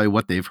different than probably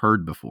what they've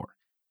heard before.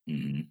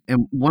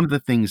 And one of the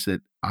things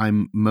that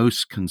I'm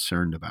most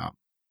concerned about,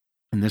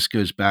 and this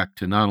goes back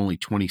to not only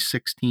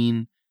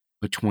 2016,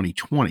 but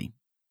 2020,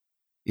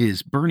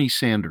 is Bernie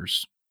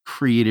Sanders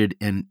created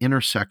an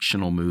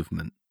intersectional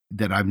movement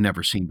that I've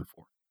never seen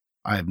before.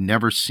 I have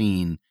never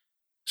seen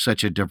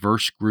such a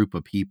diverse group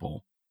of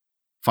people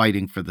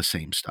fighting for the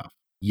same stuff.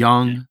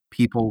 Young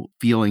people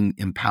feeling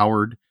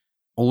empowered,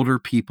 older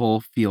people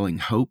feeling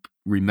hope,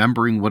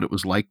 remembering what it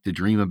was like to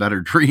dream a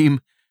better dream.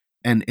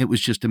 And it was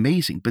just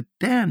amazing. But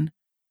then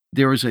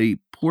there was a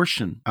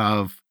portion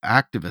of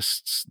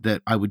activists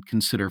that I would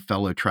consider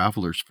fellow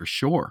travelers for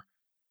sure.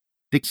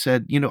 They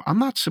said, I'm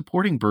not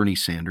supporting Bernie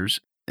Sanders.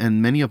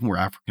 And many of them were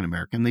African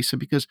American. They said,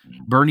 because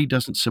Bernie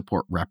doesn't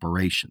support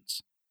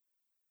reparations.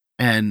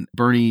 And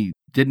Bernie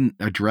didn't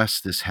address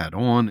this head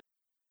on.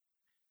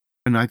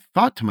 And I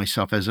thought to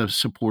myself, as a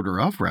supporter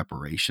of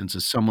reparations,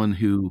 as someone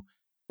who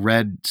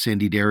read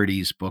Sandy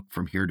Darity's book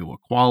From Here to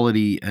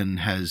Equality and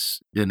has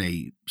been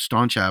a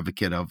staunch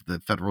advocate of the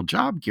federal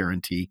job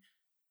guarantee,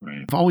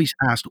 I've always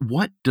asked,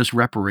 what does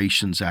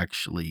reparations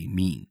actually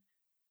mean?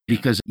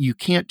 Because you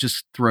can't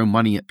just throw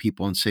money at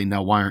people and say,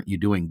 now, why aren't you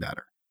doing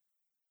better?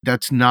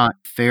 That's not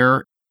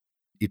fair.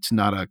 It's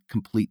not a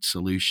complete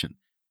solution.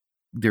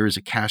 There is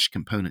a cash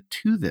component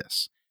to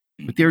this,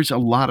 but there's a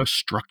lot of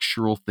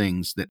structural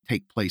things that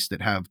take place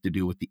that have to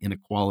do with the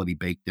inequality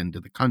baked into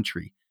the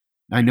country.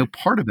 I know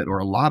part of it, or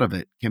a lot of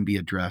it, can be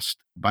addressed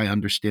by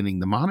understanding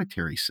the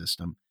monetary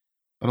system,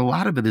 but a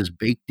lot of it is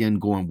baked in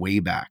going way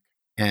back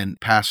and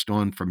passed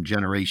on from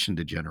generation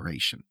to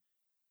generation.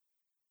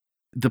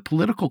 The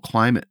political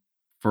climate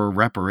for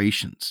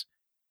reparations,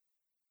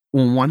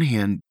 on one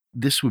hand,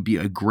 this would be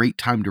a great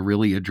time to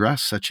really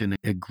address such an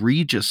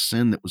egregious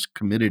sin that was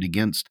committed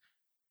against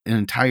an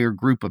entire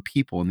group of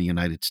people in the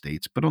United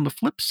States. But on the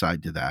flip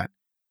side to that,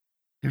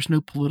 there's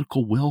no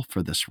political will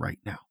for this right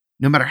now.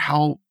 No matter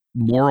how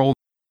moral,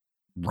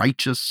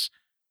 righteous,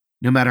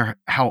 no matter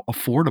how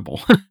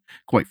affordable,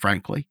 quite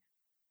frankly,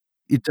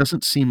 it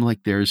doesn't seem like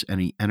there's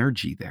any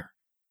energy there.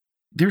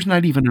 There's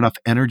not even enough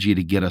energy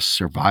to get us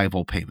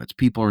survival payments.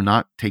 People are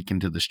not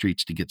taken to the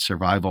streets to get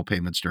survival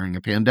payments during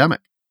a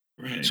pandemic.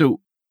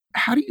 So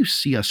how do you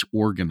see us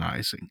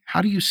organizing?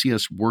 How do you see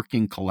us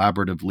working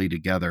collaboratively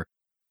together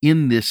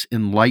in this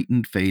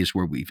enlightened phase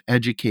where we've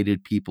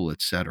educated people,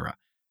 et cetera?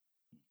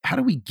 How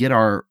do we get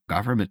our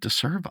government to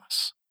serve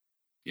us?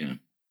 Yeah.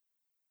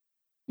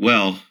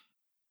 Well,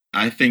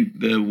 I think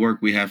the work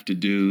we have to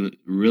do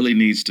really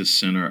needs to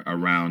center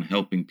around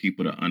helping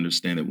people to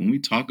understand that when we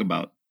talk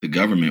about the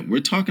government, we're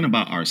talking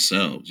about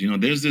ourselves.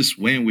 There's this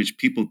way in which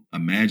people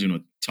imagine or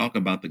talk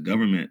about the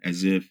government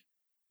as if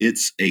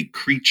it's a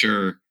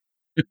creature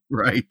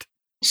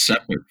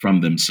separate from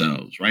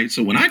themselves, right?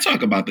 So when I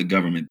talk about the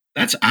government,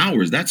 that's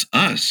ours, that's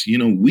us.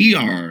 We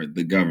are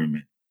the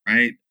government,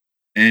 right?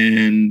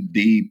 And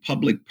the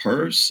public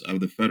purse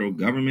of the federal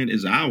government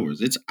is ours.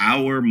 It's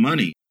our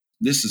money.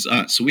 This is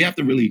us. So we have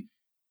to really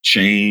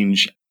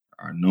change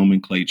our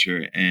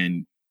nomenclature.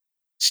 And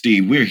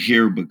Steve, we're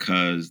here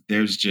because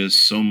there's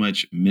just so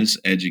much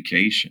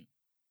miseducation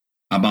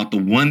about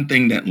the one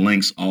thing that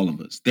links all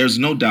of us. There's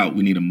no doubt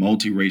we need a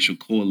multiracial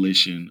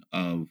coalition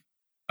of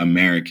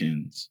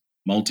Americans,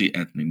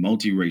 multi-ethnic,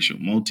 multiracial,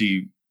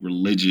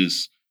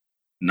 multi-religious,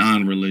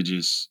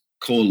 non-religious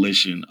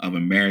coalition of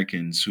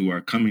Americans who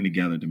are coming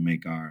together to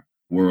make our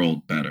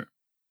world better.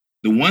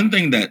 The one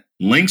thing that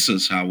links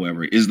us,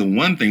 however, is the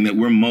one thing that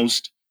we're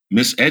most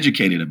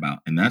miseducated about,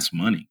 and that's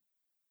money.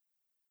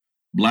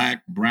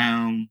 Black,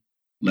 brown,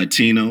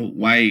 Latino,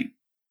 white.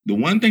 The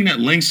one thing that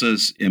links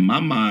us, in my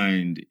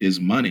mind, is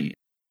money.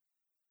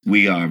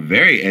 We are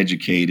very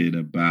educated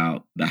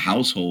about the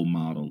household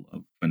model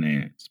of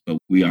finance, but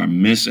we are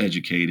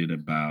miseducated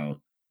about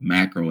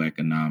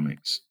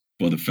macroeconomics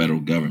for the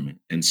federal government.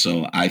 And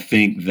so I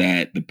think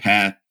that the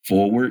path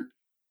forward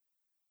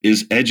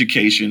is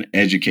education,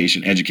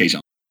 education, education.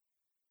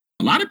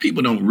 A lot of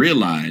people don't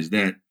realize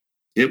that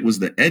It was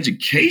the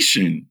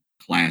education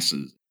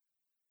classes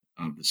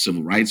of the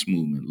civil rights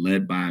movement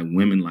led by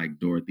women like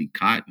Dorothy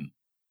Cotton,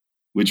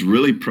 which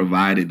really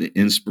provided the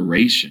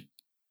inspiration,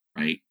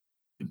 right?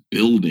 The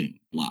building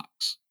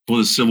blocks for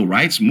the civil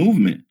rights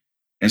movement.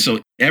 And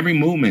so every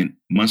movement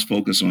must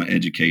focus on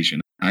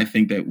education. I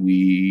think that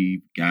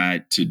we've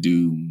got to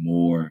do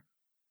more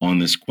on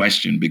this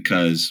question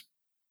because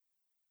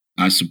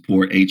I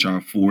support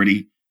H.R.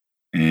 40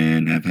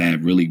 and have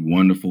had really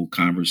wonderful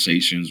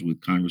conversations with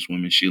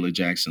Congresswoman Sheila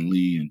Jackson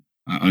Lee. And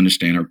I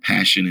understand her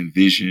passion and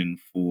vision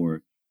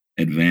for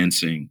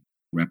advancing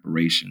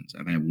reparations.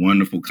 I've had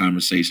wonderful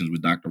conversations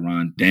with Dr.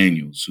 Ron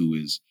Daniels, who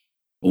is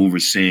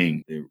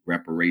overseeing the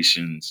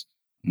reparations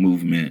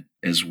movement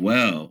as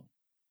well.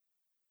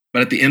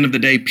 But at the end of the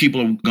day,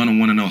 people are going to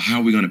want to know, how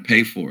are we going to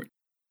pay for it?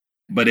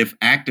 But if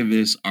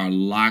activists are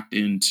locked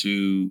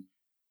into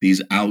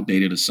these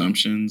outdated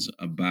assumptions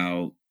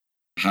about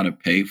how to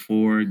pay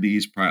for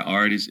these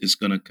priorities, it's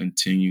going to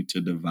continue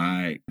to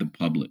divide the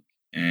public.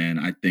 And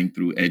I think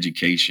through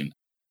education,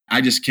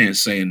 I just can't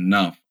say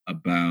enough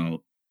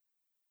about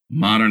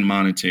modern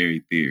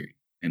monetary theory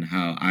and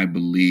how I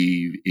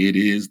believe it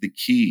is the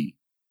key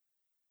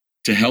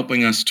to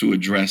helping us to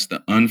address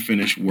the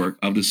unfinished work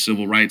of the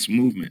civil rights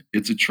movement.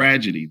 It's a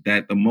tragedy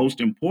that the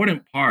most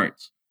important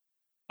parts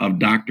of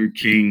Dr.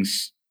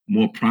 King's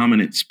more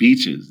prominent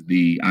speeches,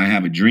 the I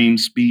Have a Dream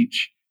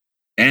speech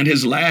and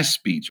his last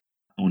speech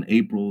on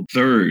April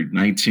 3rd,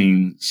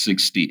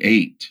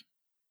 1968,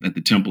 at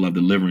the Temple of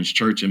Deliverance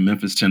Church in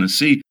Memphis,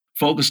 Tennessee,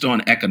 focused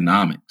on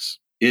economics.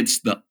 It's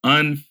the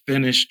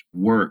unfinished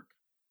work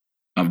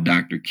of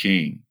Dr.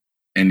 King.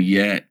 And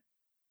yet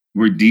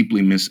we're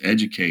deeply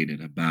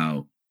miseducated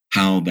about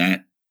how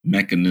that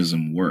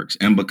mechanism works.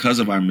 And because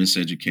of our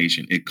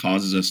miseducation, it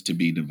causes us to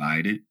be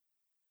divided.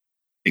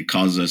 It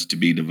causes us to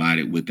be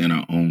divided within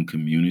our own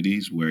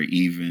communities, where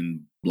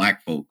even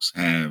Black folks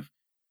have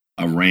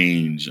a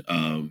range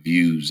of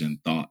views and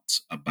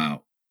thoughts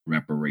about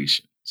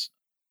reparations,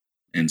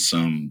 and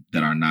some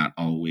that are not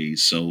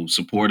always so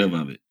supportive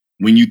of it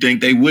when you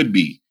think they would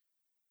be.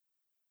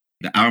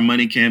 The Our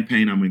Money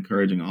campaign, I'm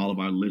encouraging all of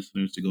our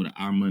listeners to go to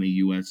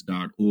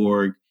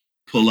ourmoneyus.org,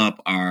 pull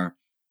up our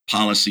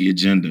policy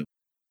agenda.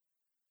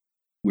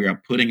 We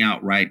are putting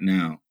out right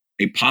now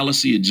a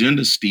policy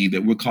agenda, Steve,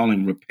 that we're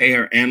calling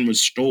Repair and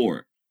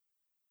Restore.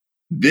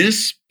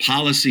 This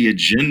policy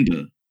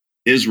agenda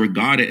is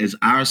regarded as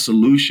our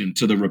solution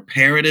to the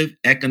reparative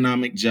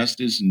economic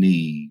justice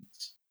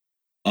needs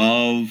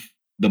of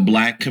the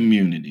Black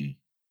community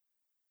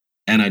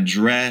and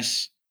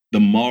address the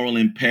moral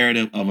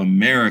imperative of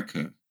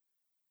America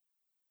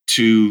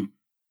to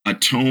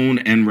atone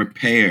and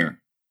repair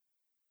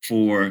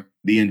for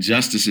the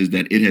injustices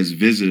that it has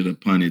visited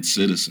upon its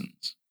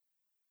citizens.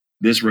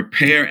 This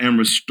Repair and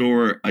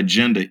Restore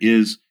agenda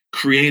is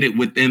created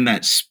within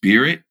that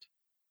spirit,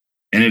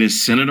 and it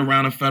is centered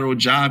around a federal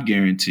job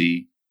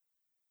guarantee,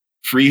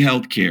 free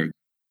healthcare,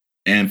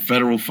 and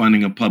federal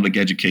funding of public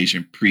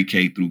education,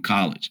 pre-K through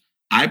college.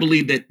 I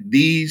believe that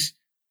these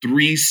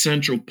three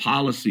central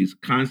policies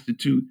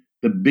constitute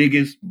the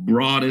biggest,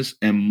 broadest,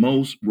 and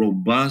most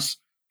robust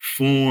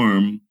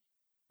form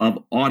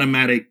of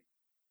automatic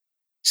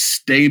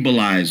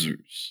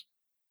stabilizers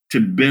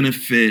to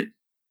benefit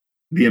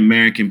the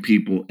American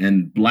people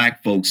and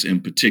Black folks in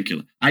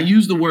particular. I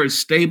use the word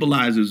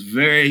stabilizers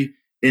very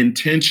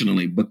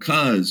intentionally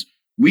because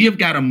we have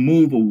got to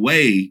move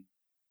away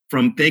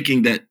from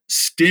thinking that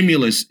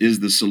stimulus is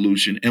the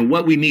solution, and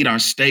what we need are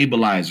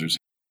stabilizers.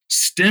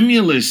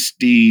 Stimulus,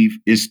 Steve,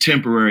 is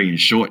temporary and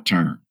short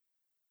term.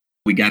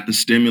 We got the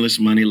stimulus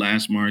money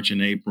last March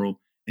and April,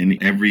 and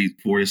every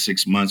 4 to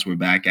 6 months, we're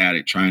back at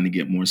it trying to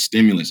get more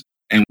stimulus.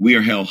 And we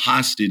are held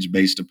hostage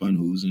based upon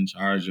who's in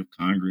charge of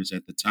Congress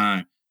at the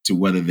time to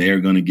whether they're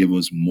going to give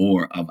us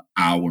more of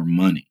our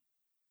money.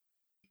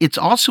 It's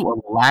also a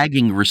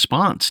lagging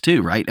response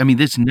too, right? I mean,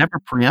 it's never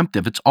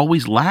preemptive. It's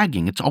always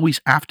lagging. It's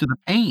always after the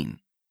pain.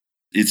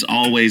 It's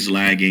always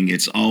lagging.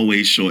 It's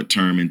always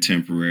short-term and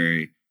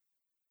temporary.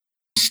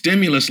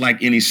 Stimulus,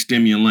 like any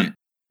stimulant,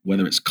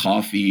 whether it's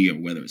coffee or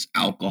whether it's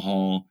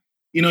alcohol,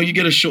 you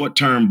get a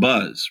short-term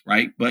buzz,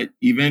 right? But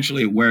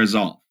eventually it wears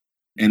off.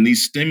 And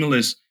these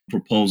stimulus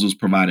proposals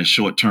provide a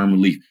short-term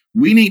relief.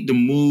 We need to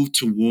move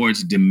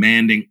towards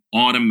demanding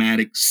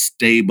automatic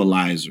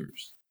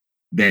stabilizers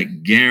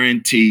that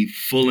guarantee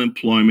full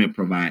employment,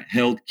 provide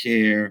health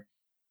care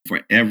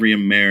for every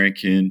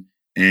American,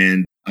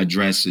 and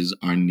addresses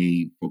our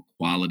need for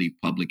quality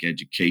public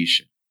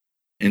education.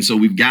 And so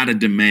we've got to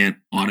demand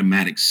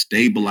automatic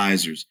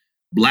stabilizers.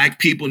 Black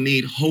people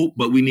need hope,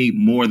 but we need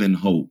more than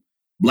hope.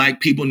 Black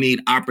people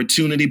need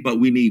opportunity, but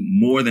we need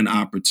more than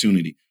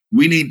opportunity.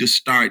 We need to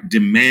start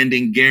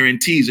demanding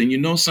guarantees. And you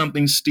know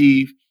something,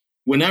 Steve?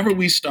 Whenever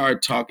we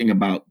start talking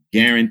about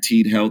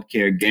guaranteed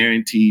healthcare,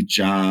 guaranteed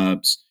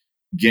jobs,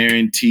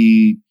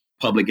 guaranteed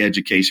public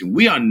education,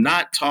 we are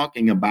not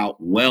talking about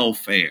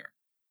welfare.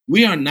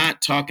 We are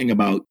not talking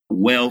about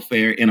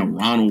welfare in a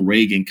Ronald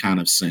Reagan kind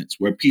of sense,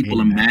 where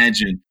people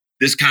imagine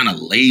this kind of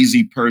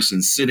lazy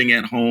person sitting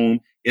at home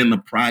in the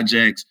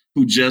projects,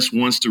 who just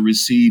wants to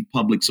receive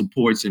public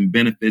supports and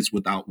benefits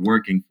without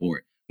working for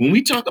it. When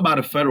we talk about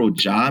a federal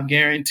job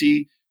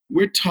guarantee,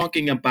 we're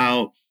talking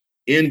about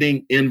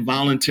ending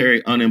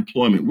involuntary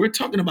unemployment. We're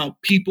talking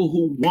about people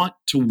who want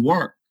to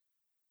work.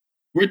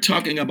 We're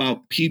talking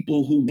about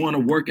people who want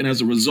to work, and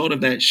as a result of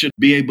that, should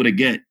be able to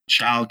get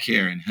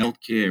childcare and health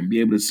care and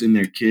be able to send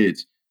their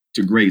kids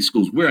to great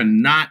schools. We're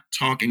not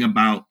talking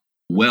about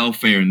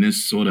welfare in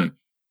this sort of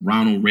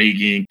Ronald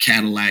Reagan,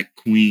 Cadillac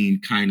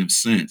Queen kind of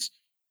sense.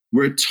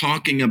 We're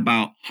talking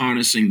about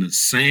harnessing the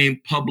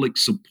same public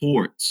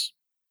supports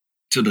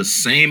to the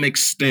same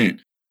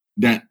extent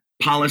that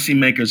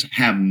policymakers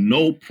have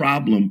no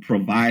problem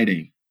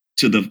providing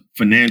to the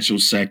financial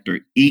sector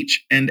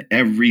each and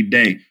every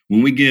day.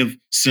 When we give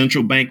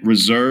central bank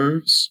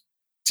reserves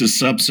to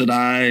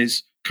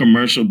subsidize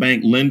commercial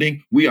bank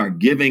lending, we are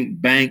giving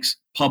banks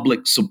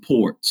public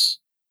supports.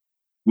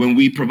 When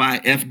we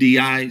provide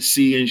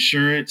FDIC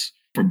insurance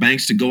for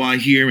banks to go out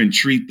here and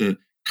treat the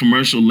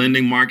commercial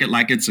lending market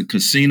like it's a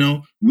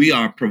casino, we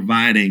are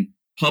providing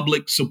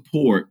public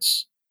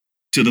supports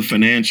to the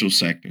financial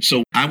sector.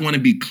 So I want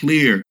to be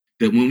clear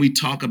that when we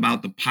talk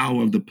about the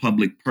power of the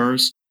public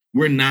purse,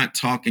 we're not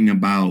talking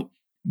about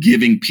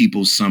giving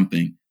people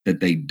something that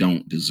they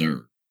don't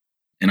deserve.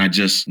 And I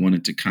just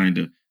wanted to kind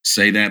of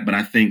say that. But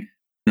I think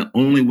the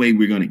only way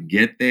we're going to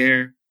get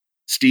there,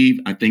 Steve,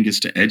 I think is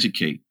to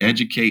educate.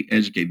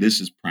 This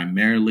is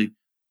primarily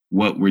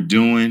what we're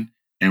doing.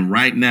 And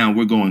right now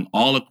we're going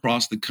all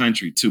across the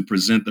country to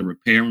present the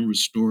Repair and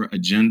Restore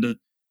agenda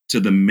to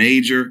the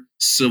major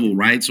civil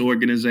rights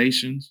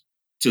organizations,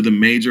 to the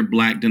major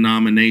Black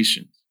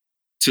denominations,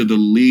 to the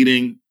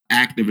leading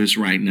activists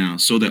right now,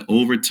 so that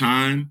over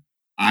time,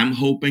 I'm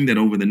hoping that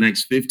over the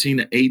next 15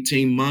 to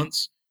 18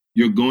 months,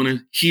 you're going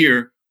to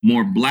hear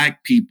more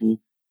Black people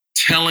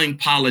telling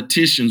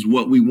politicians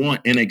what we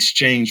want in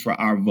exchange for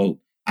our vote.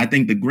 I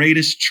think the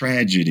greatest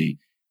tragedy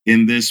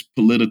in this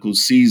political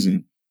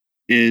season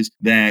is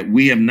that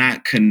we have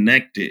not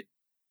connected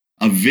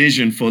a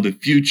vision for the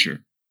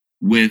future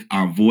with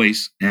our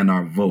voice and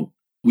our vote.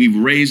 We've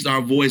raised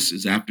our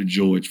voices after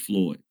George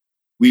Floyd.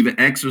 We've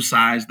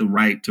exercised the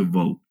right to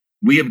vote.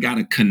 We have got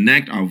to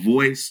connect our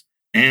voice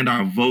and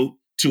our vote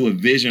to a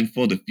vision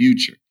for the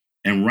future.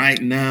 And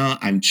right now,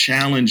 I'm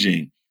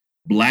challenging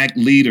Black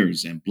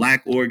leaders and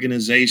Black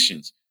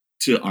organizations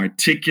to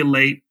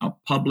articulate a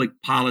public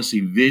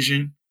policy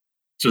vision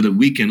so that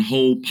we can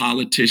hold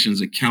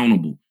politicians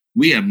accountable.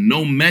 We have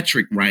no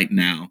metric right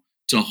now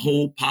to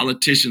hold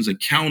politicians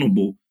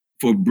accountable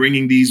for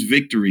bringing these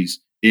victories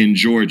in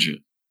Georgia,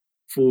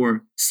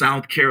 for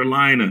South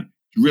Carolina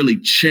really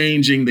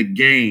changing the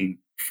game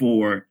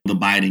for the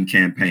Biden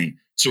campaign.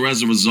 So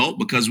as a result,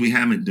 because we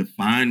haven't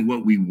defined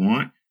what we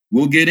want,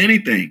 we'll get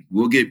anything.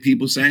 We'll get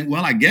people saying,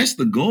 well, I guess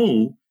the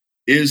goal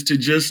is to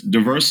just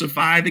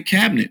diversify the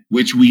cabinet,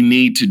 which we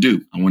need to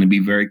do. I want to be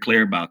very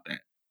clear about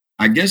that.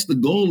 I guess the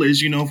goal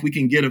is, if we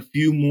can get a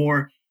few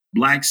more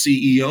Black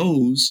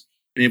CEOs,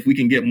 and if we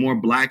can get more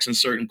Blacks in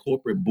certain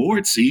corporate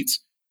board seats,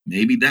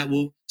 maybe that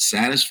will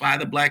satisfy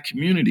the Black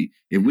community.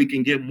 If we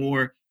can get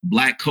more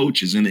Black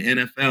coaches in the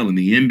NFL and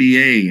the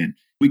NBA, and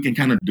we can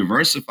kind of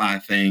diversify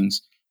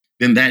things,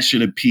 then that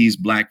should appease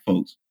Black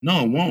folks.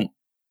 No, it won't.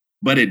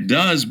 But it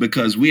does,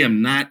 because we have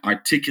not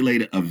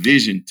articulated a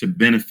vision to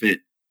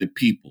benefit the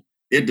people.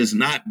 It does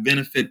not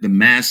benefit the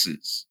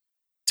masses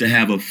to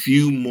have a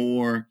few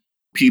more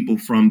people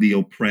from the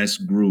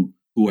oppressed group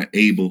who are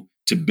able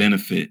to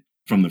benefit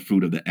from the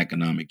fruit of the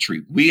economic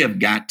tree. We have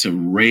got to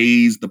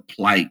raise the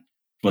plight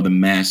for the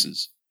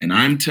masses. And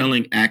I'm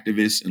telling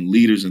activists and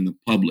leaders in the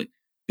public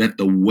that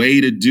the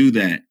way to do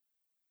that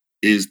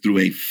is through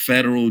a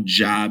federal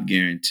job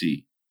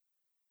guarantee.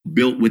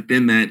 Built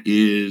within that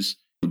is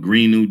a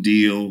Green New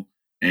Deal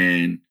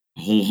and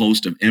a whole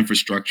host of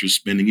infrastructure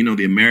spending.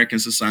 The American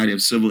Society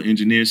of Civil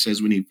Engineers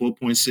says we need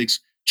 $4.6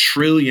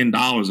 trillion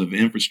of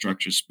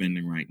infrastructure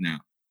spending right now,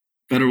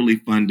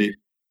 federally funded,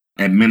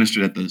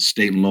 administered at the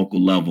state and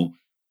local level.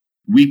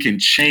 We can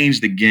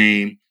change the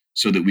game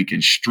so that we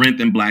can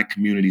strengthen Black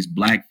communities,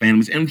 Black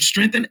families, and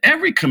strengthen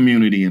every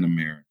community in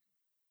America.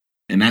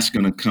 And that's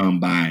going to come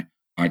by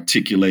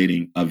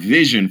articulating a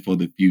vision for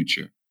the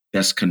future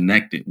that's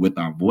connected with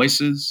our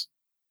voices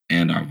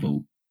and our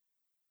vote.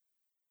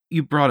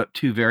 You brought up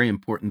two very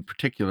important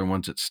particular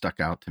ones that stuck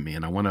out to me,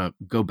 and I want to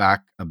go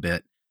back a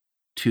bit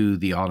to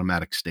the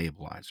automatic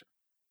stabilizer.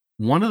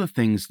 One of the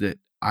things that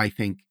I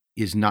think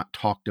is not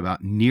talked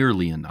about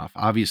nearly enough,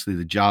 obviously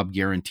the job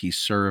guarantee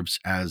serves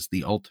as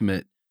the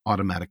ultimate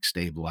automatic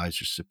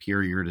stabilizer,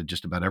 superior to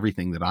just about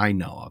everything that I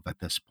know of at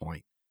this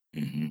point.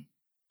 Mm-hmm.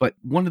 But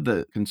one of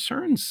the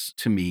concerns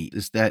to me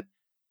is that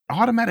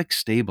automatic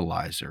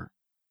stabilizer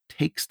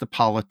takes the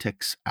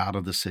politics out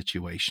of the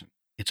situation.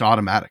 It's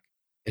automatic.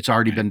 It's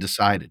already been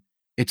decided.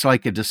 It's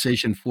like a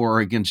decision for or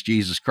against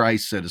Jesus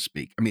Christ, so to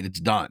speak. I mean, it's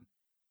done.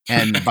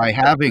 And by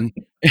having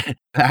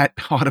that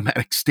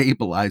automatic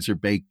stabilizer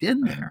baked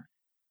in there,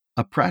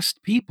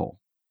 oppressed people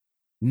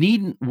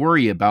needn't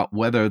worry about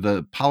whether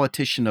the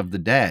politician of the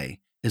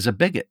day is a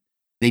bigot.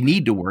 They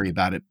need to worry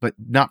about it, but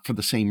not for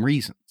the same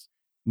reasons.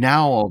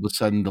 Now, all of a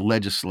sudden, the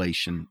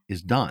legislation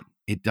is done.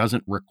 It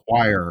doesn't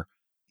require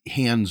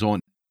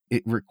hands-on.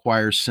 It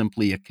requires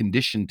simply a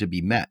condition to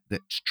be met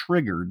that's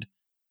triggered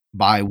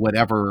by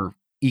whatever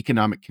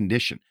economic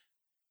condition.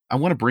 I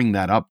want to bring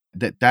that up,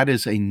 that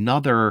is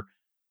another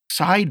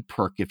side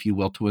perk, if you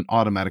will, to an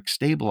automatic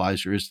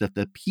stabilizer, is that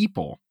the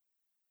people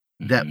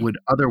that would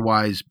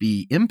otherwise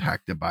be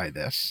impacted by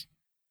this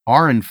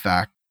are in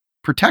fact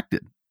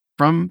protected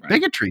from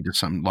bigotry to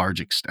some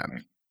large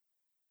extent.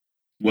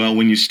 Well,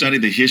 when you study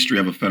the history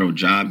of a federal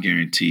job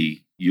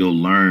guarantee, you'll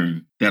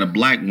learn that a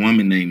Black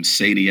woman named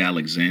Sadie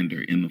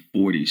Alexander in the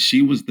 40s,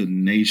 she was the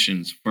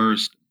nation's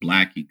first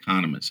Black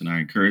economist. And I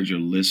encourage your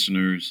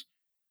listeners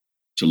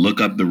to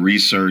look up the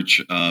research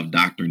of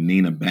Dr.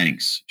 Nina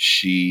Banks.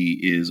 She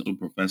is a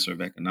professor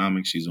of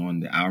economics. She's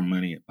on the Our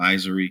Money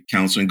Advisory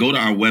Council. And go to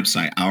our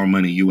website,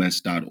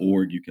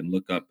 ourmoneyus.org. You can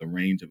look up the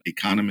range of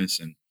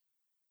economists and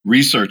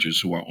researchers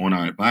who are on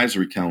our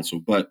advisory council.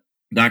 But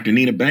Dr.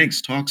 Nina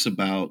Banks talks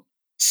about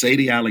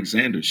Sadie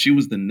Alexander. She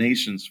was the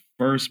nation's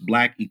first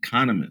Black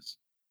economist,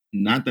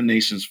 not the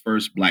nation's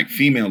first Black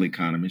female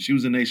economist. She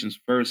was the nation's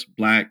first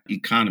Black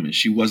economist.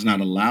 She was not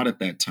allowed at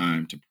that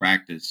time to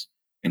practice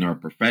in her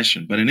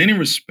profession. But in any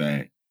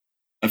respect,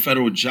 a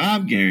federal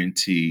job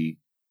guarantee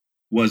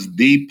was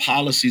the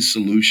policy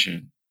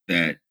solution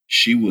that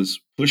she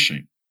was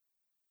pushing.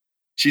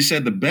 She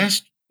said the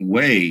best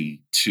way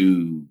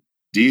to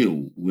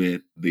deal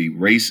with the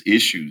race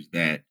issues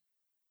that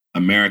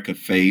America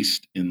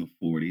faced in the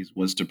 40s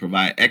was to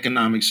provide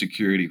economic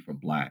security for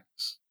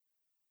Blacks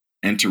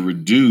and to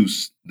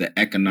reduce the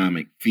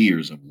economic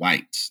fears of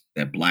whites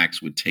that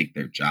Blacks would take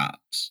their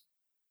jobs.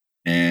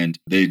 And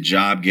the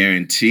job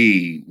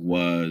guarantee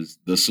was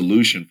the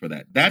solution for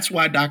that. That's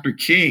why Dr.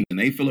 King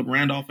and A. Philip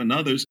Randolph and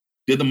others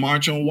did the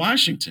March on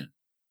Washington.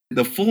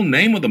 The full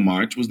name of the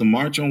march was the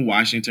March on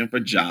Washington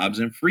for Jobs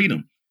and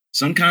Freedom.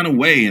 Some kind of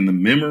way in the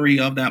memory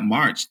of that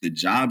march, the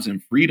jobs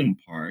and freedom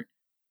part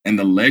and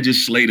the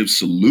legislative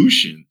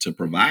solution to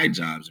provide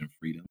jobs and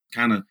freedom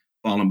kind of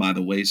fallen by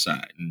the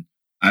wayside. And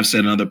I've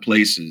said in other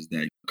places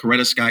that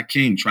Coretta Scott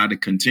King tried to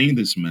continue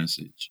this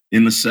message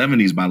in the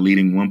 70s by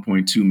leading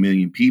 1.2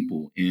 million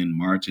people in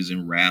marches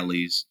and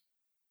rallies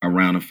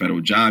around a federal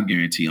job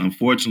guarantee.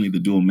 Unfortunately, the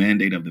dual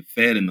mandate of the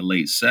Fed in the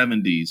late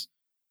 70s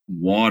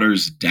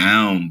waters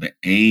down the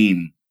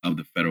aim of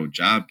the federal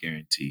job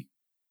guarantee.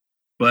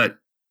 But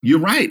you're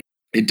right.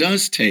 It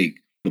does take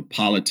the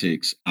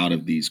politics out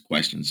of these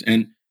questions.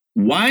 And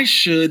why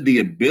should the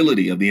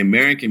ability of the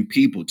American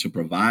people to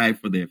provide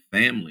for their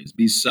families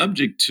be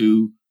subject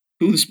to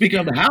who the Speaker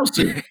of the House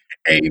is?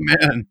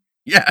 Amen.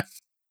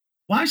 Yes.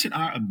 Why should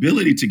our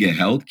ability to get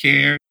health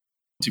care,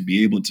 to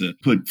be able to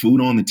put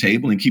food on the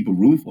table and keep a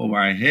roof over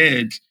our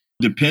heads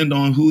depend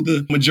on who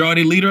the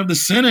majority leader of the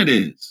Senate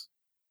is?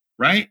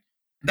 Right?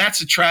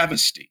 That's a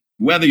travesty.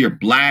 Whether you're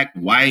Black,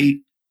 white,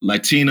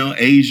 Latino,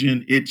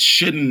 Asian, it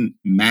shouldn't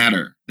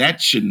matter. That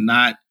should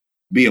not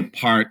be a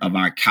part of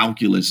our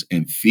calculus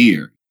and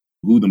fear,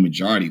 who the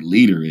majority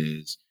leader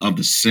is of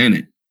the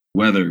Senate,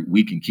 whether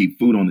we can keep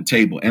food on the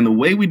table. And the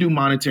way we do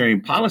monetary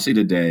policy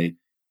today,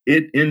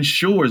 it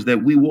ensures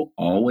that we will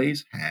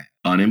always have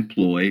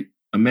unemployed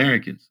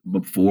Americans.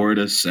 But 4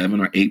 to 7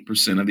 or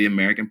 8% of the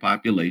American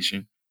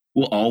population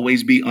will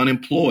always be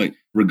unemployed,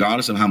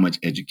 regardless of how much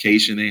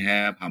education they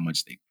have, how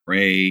much they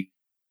pray,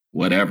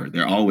 whatever.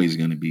 They're always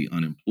going to be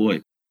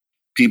unemployed.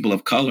 People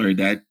of color,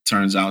 that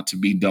turns out to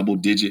be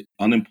double-digit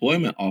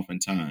unemployment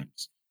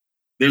oftentimes.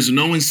 There's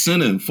no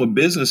incentive for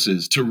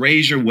businesses to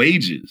raise your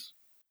wages.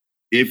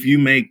 If you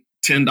make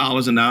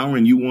 $10 an hour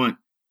and you want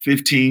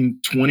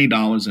 $15,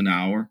 $20 an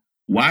hour,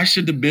 why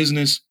should the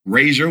business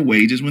raise your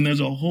wages when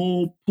there's a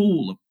whole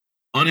pool of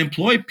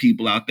unemployed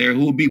people out there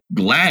who will be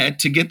glad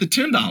to get the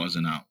 $10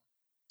 an hour?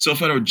 So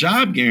federal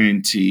job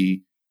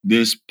guarantee,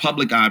 this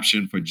public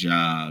option for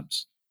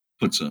jobs,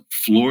 puts a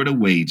floor to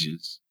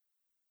wages.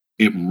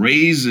 It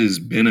raises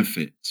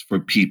benefits for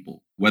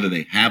people, whether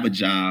they have a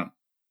job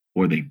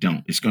or they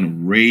don't. It's going to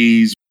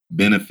raise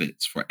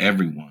benefits for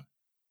everyone.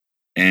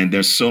 And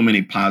there's so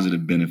many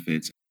positive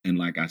benefits. And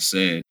like I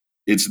said,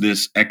 it's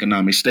this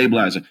economic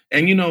stabilizer.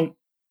 And, you know,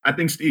 I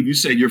think, Steve, you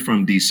said you're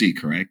from D.C.,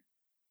 correct?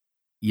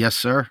 Yes,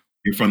 sir.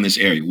 You're from this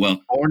area.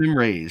 Well, born and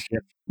raised.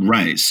 Yep.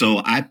 Right.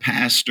 So I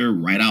pastor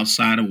right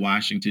outside of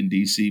Washington,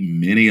 D.C.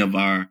 Many of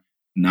our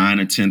 9,000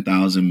 or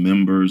 10,000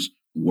 members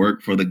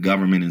work for the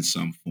government in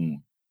some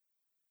form.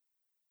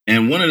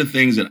 And one of the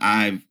things that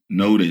I've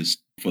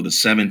noticed for the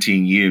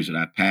 17 years that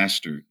I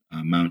pastored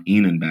Mount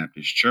Enon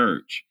Baptist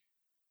Church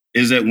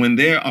is that when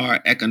there are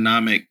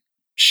economic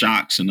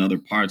shocks in other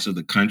parts of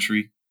the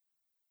country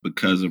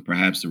because of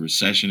perhaps the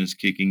recession is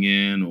kicking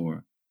in,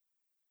 or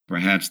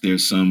perhaps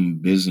there's some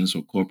business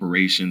or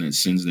corporation that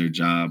sends their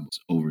jobs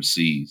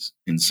overseas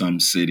in some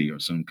city or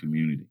some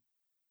community,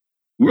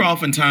 we're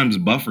oftentimes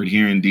buffered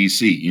here in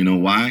D.C. You know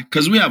why?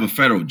 Because we have a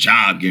federal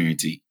job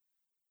guarantee.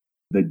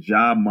 The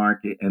job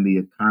market and the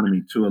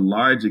economy, to a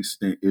large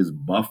extent, is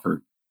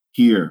buffered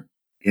here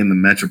in the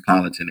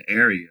metropolitan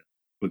area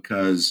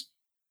because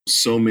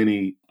So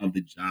many of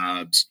the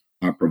jobs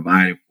are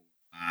provided for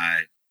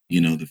by,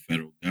 the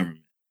federal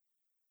government.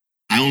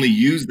 I only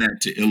use that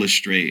to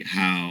illustrate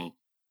how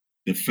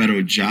the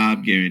federal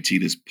job guarantee,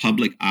 this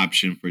public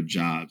option for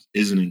jobs,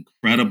 is an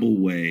incredible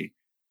way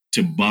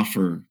to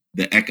buffer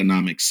the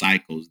economic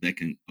cycles that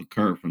can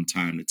occur from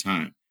time to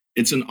time.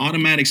 It's an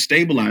automatic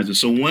stabilizer.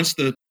 So once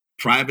the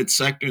private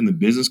sector and the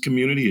business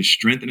community is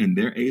strengthened and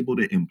they're able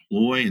to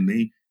employ and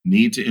they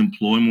need to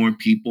employ more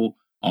people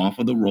off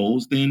of the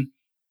rolls, then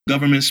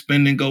government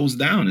spending goes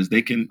down as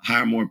they can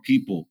hire more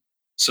people.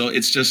 So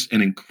it's just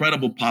an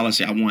incredible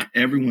policy. I want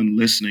everyone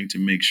listening to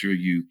make sure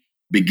you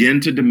begin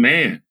to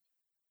demand.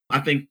 I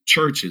think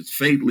churches,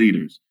 faith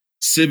leaders,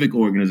 civic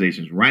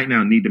organizations right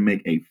now need to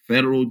make a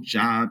federal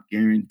job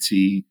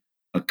guarantee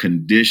a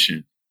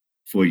condition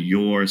for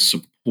your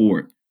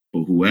support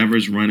for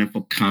whoever's running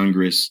for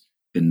Congress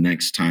the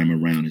next time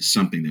around. Is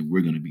something that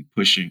we're going to be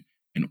pushing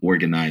and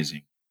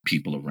organizing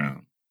people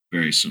around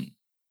very soon.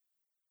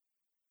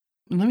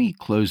 Let me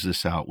close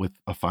this out with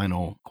a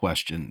final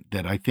question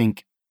that I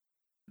think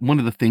one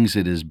of the things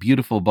that is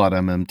beautiful about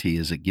MMT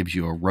is it gives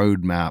you a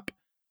roadmap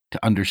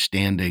to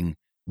understanding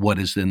what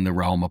is in the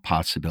realm of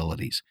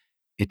possibilities.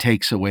 It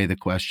takes away the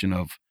question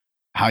of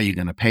how you're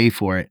going to pay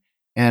for it.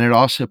 And it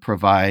also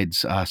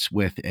provides us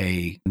with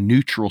a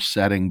neutral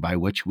setting by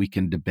which we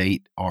can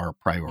debate our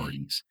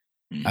priorities.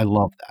 I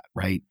love that,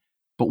 right?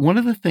 But one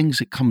of the things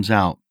that comes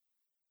out,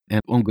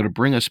 and I'm going to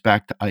bring us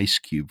back to Ice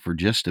Cube for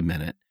just a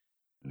minute,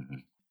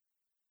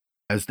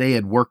 as they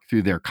had worked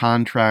through their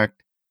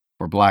contract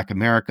for Black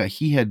America,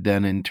 he had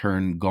then in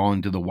turn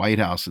gone to the White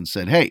House and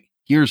said, hey,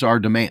 here's our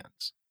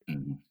demands.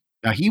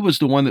 Now, he was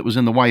the one that was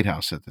in the White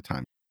House at the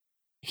time.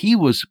 He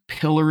was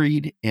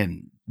pilloried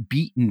and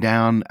beaten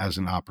down as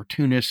an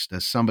opportunist,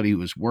 as somebody who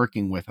was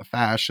working with a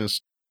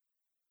fascist.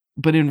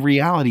 But in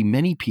reality,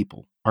 many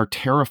people are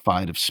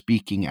terrified of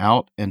speaking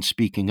out and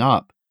speaking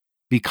up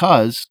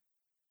because,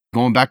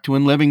 going back to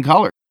In Living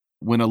Color,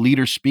 when a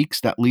leader speaks,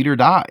 that leader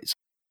dies,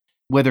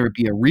 whether it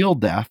be a real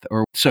death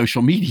or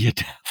social media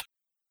death.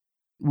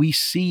 We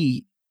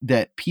see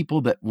that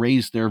people that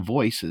raise their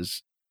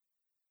voices,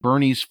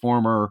 Bernie's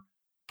former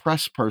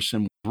press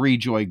person, Bree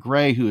Joy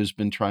Gray, who has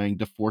been trying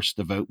to force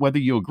the vote, whether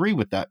you agree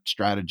with that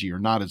strategy or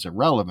not is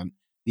irrelevant.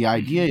 The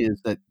idea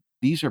is that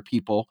these are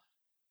people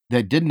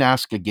that didn't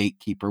ask a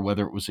gatekeeper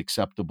whether it was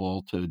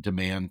acceptable to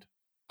demand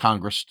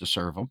Congress to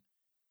serve them.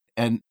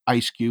 And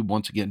Ice Cube,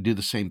 once again, do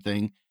the same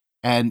thing.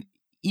 And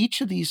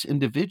each of these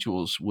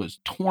individuals was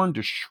torn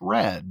to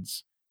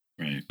shreds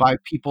by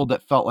people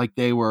that felt like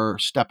they were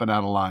stepping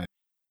out of line.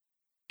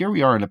 Here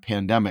we are in a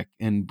pandemic,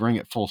 and bring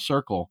it full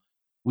circle,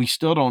 we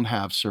still don't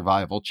have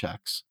survival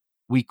checks.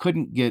 We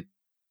couldn't get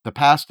the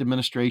past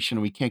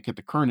administration, we can't get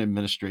the current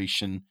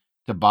administration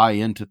to buy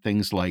into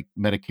things like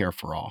Medicare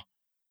for all.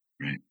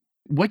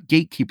 What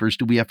gatekeepers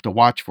do we have to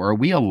watch for? Are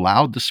we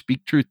allowed to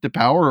speak truth to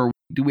power, or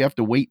do we have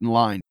to wait in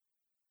line?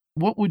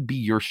 What would be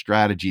your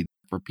strategy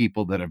for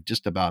people that have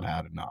just about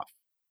had enough?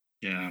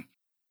 Yeah.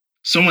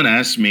 Someone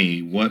asked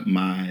me what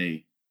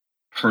my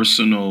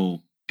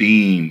personal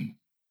theme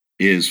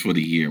is for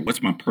the year.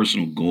 What's my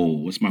personal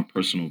goal? What's my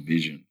personal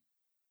vision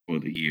for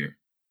the year?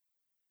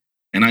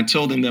 And I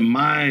told them that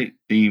my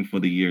theme for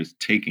the year is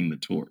taking the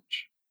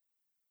torch.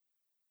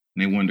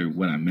 And they wondered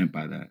what I meant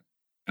by that.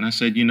 And I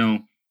said,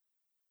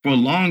 for a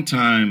long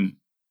time,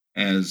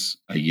 as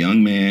a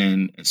young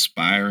man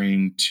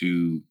aspiring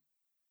to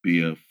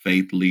be a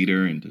faith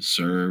leader and to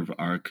serve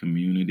our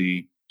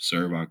community,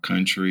 serve our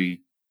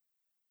country,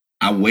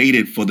 I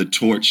waited for the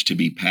torch to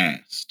be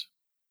passed.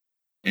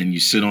 And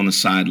you sit on the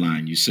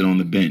sideline, you sit on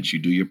the bench, you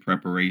do your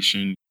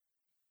preparation,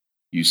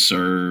 you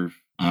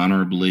serve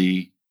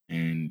honorably,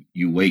 and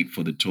you wait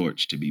for the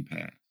torch to be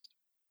passed.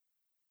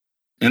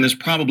 And there's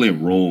probably a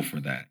role for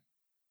that,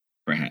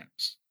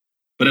 perhaps.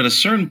 But at a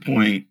certain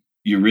point,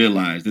 you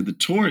realize that the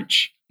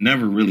torch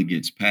never really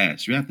gets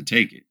passed. You have to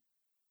take it.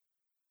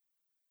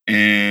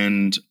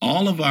 And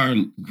all of our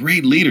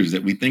great leaders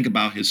that we think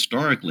about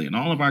historically, and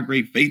all of our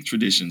great faith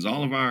traditions,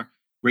 all of our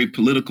great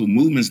political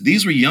movements,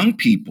 these were young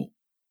people.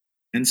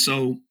 And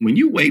so when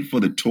you wait for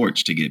the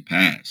torch to get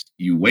passed,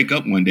 you wake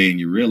up one day and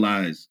you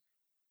realize,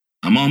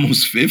 I'm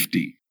almost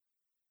 50.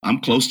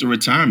 I'm close to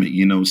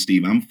retirement.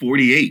 Steve, I'm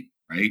 48,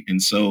 right?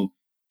 And so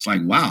it's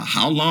like, wow,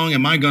 how long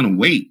am I going to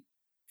wait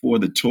for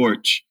the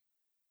torch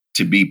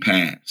to be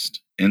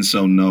passed? And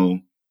so,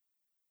 no,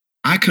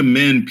 I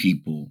commend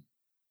people,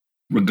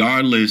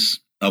 regardless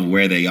of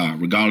where they are,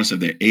 regardless of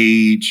their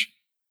age,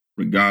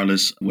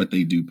 regardless of what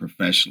they do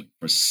professionally,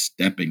 for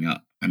stepping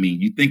up. I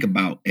mean, you think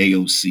about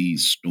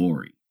AOC's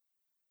story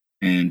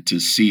and to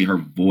see her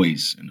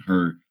voice and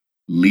her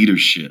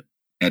leadership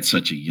at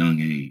such a young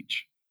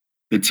age.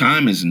 The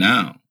time is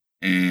now,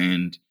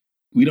 and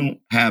we don't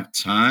have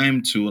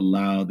time to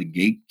allow the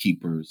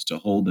gatekeepers to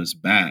hold us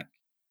back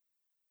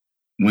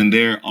when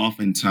they're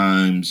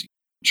oftentimes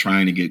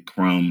trying to get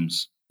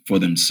crumbs for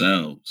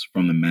themselves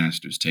from the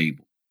master's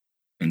table.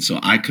 And so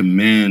I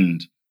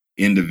commend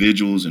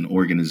individuals and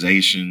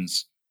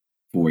organizations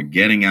for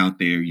getting out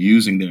there,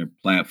 using their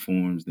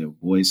platforms, their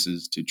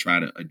voices to try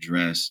to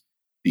address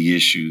the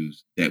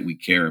issues that we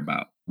care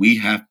about. We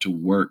have to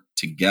work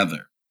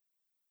together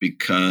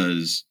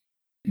because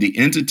the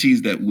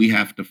entities that we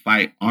have to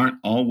fight aren't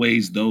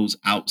always those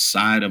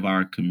outside of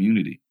our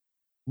community.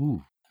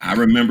 Ooh. I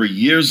remember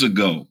years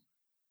ago,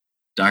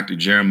 Dr.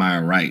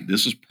 Jeremiah Wright,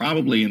 this was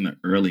probably in the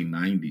early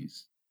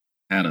 90s,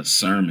 had a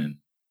sermon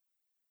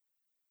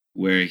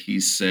where he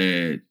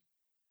said,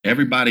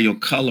 everybody your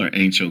color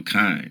ain't your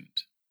kind,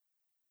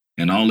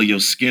 and all of your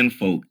skin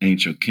folk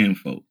ain't your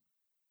kinfolk.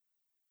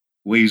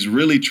 Where he's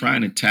really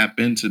trying to tap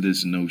into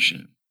this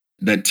notion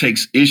that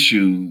takes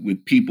issue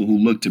with people who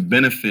look to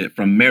benefit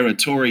from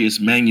meritorious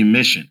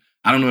manumission.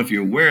 I don't know if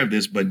you're aware of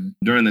this, but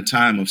during the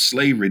time of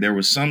slavery, there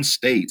were some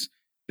states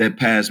that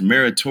passed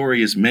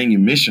meritorious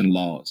manumission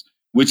laws,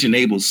 which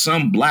enabled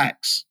some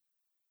Blacks,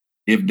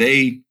 if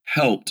they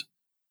helped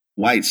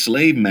white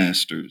slave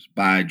masters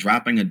by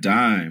dropping a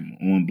dime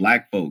on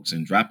Black folks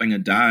and dropping a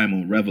dime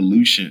on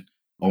revolution,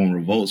 on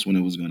revolts when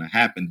it was going to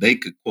happen, they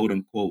could, quote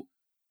unquote,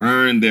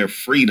 earn their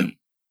freedom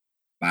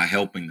by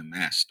helping the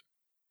master.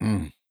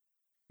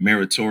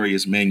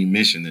 Meritorious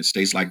manumission that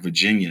states like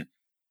Virginia,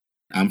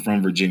 I'm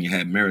from Virginia,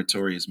 had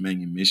meritorious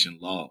manumission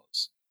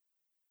laws.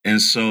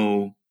 And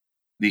so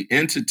the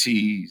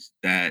entities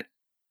that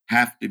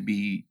have to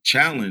be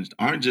challenged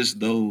aren't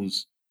just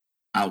those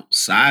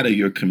outside of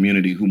your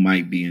community who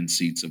might be in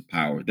seats of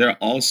power. There are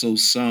also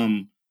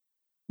some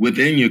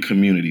within your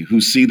community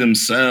who see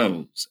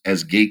themselves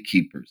as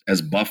gatekeepers,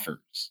 as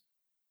buffers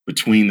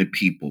between the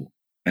people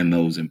and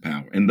those in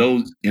power. And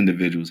those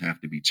individuals have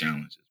to be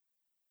challenged.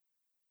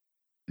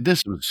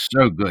 This was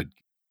so good,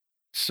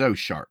 so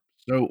sharp,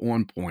 so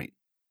on point.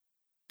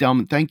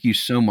 Delman, thank you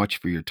so much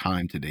for your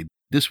time today.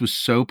 This was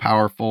so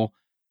powerful.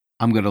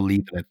 I'm going to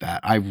leave it at that.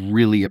 I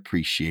really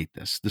appreciate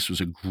this. This was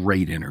a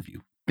great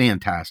interview.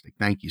 Fantastic.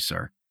 Thank you,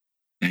 sir.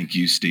 Thank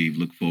you, Steve.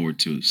 Look forward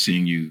to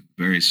seeing you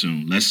very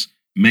soon. Let's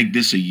make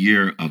this a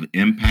year of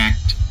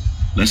impact.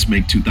 Let's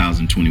make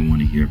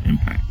 2021 a year of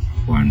impact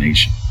for our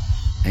nation.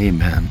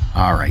 Amen.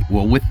 All right.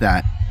 Well, with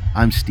that,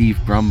 I'm Steve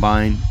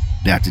Grumbine.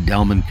 That's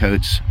Delman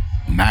Coates,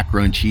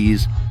 Macro and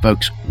Cheese.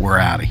 Folks, we're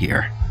out of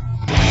here.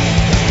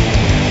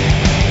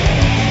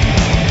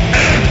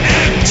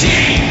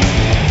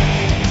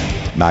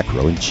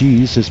 Macro and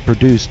Cheese is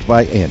produced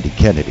by Andy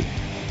Kennedy.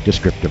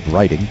 Descriptive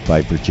writing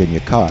by Virginia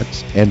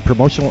Cox and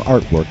promotional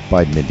artwork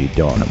by Mindy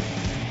Donham.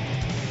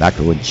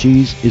 Macro and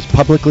Cheese is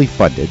publicly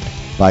funded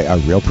by our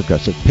Real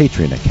Progressive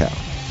Patreon account.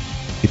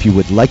 If you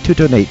would like to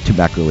donate to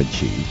Macro and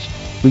Cheese,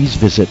 please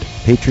visit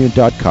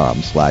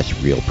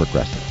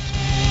patreon.com/realprogressives.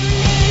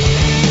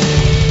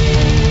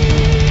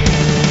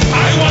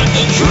 I want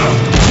the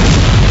truth.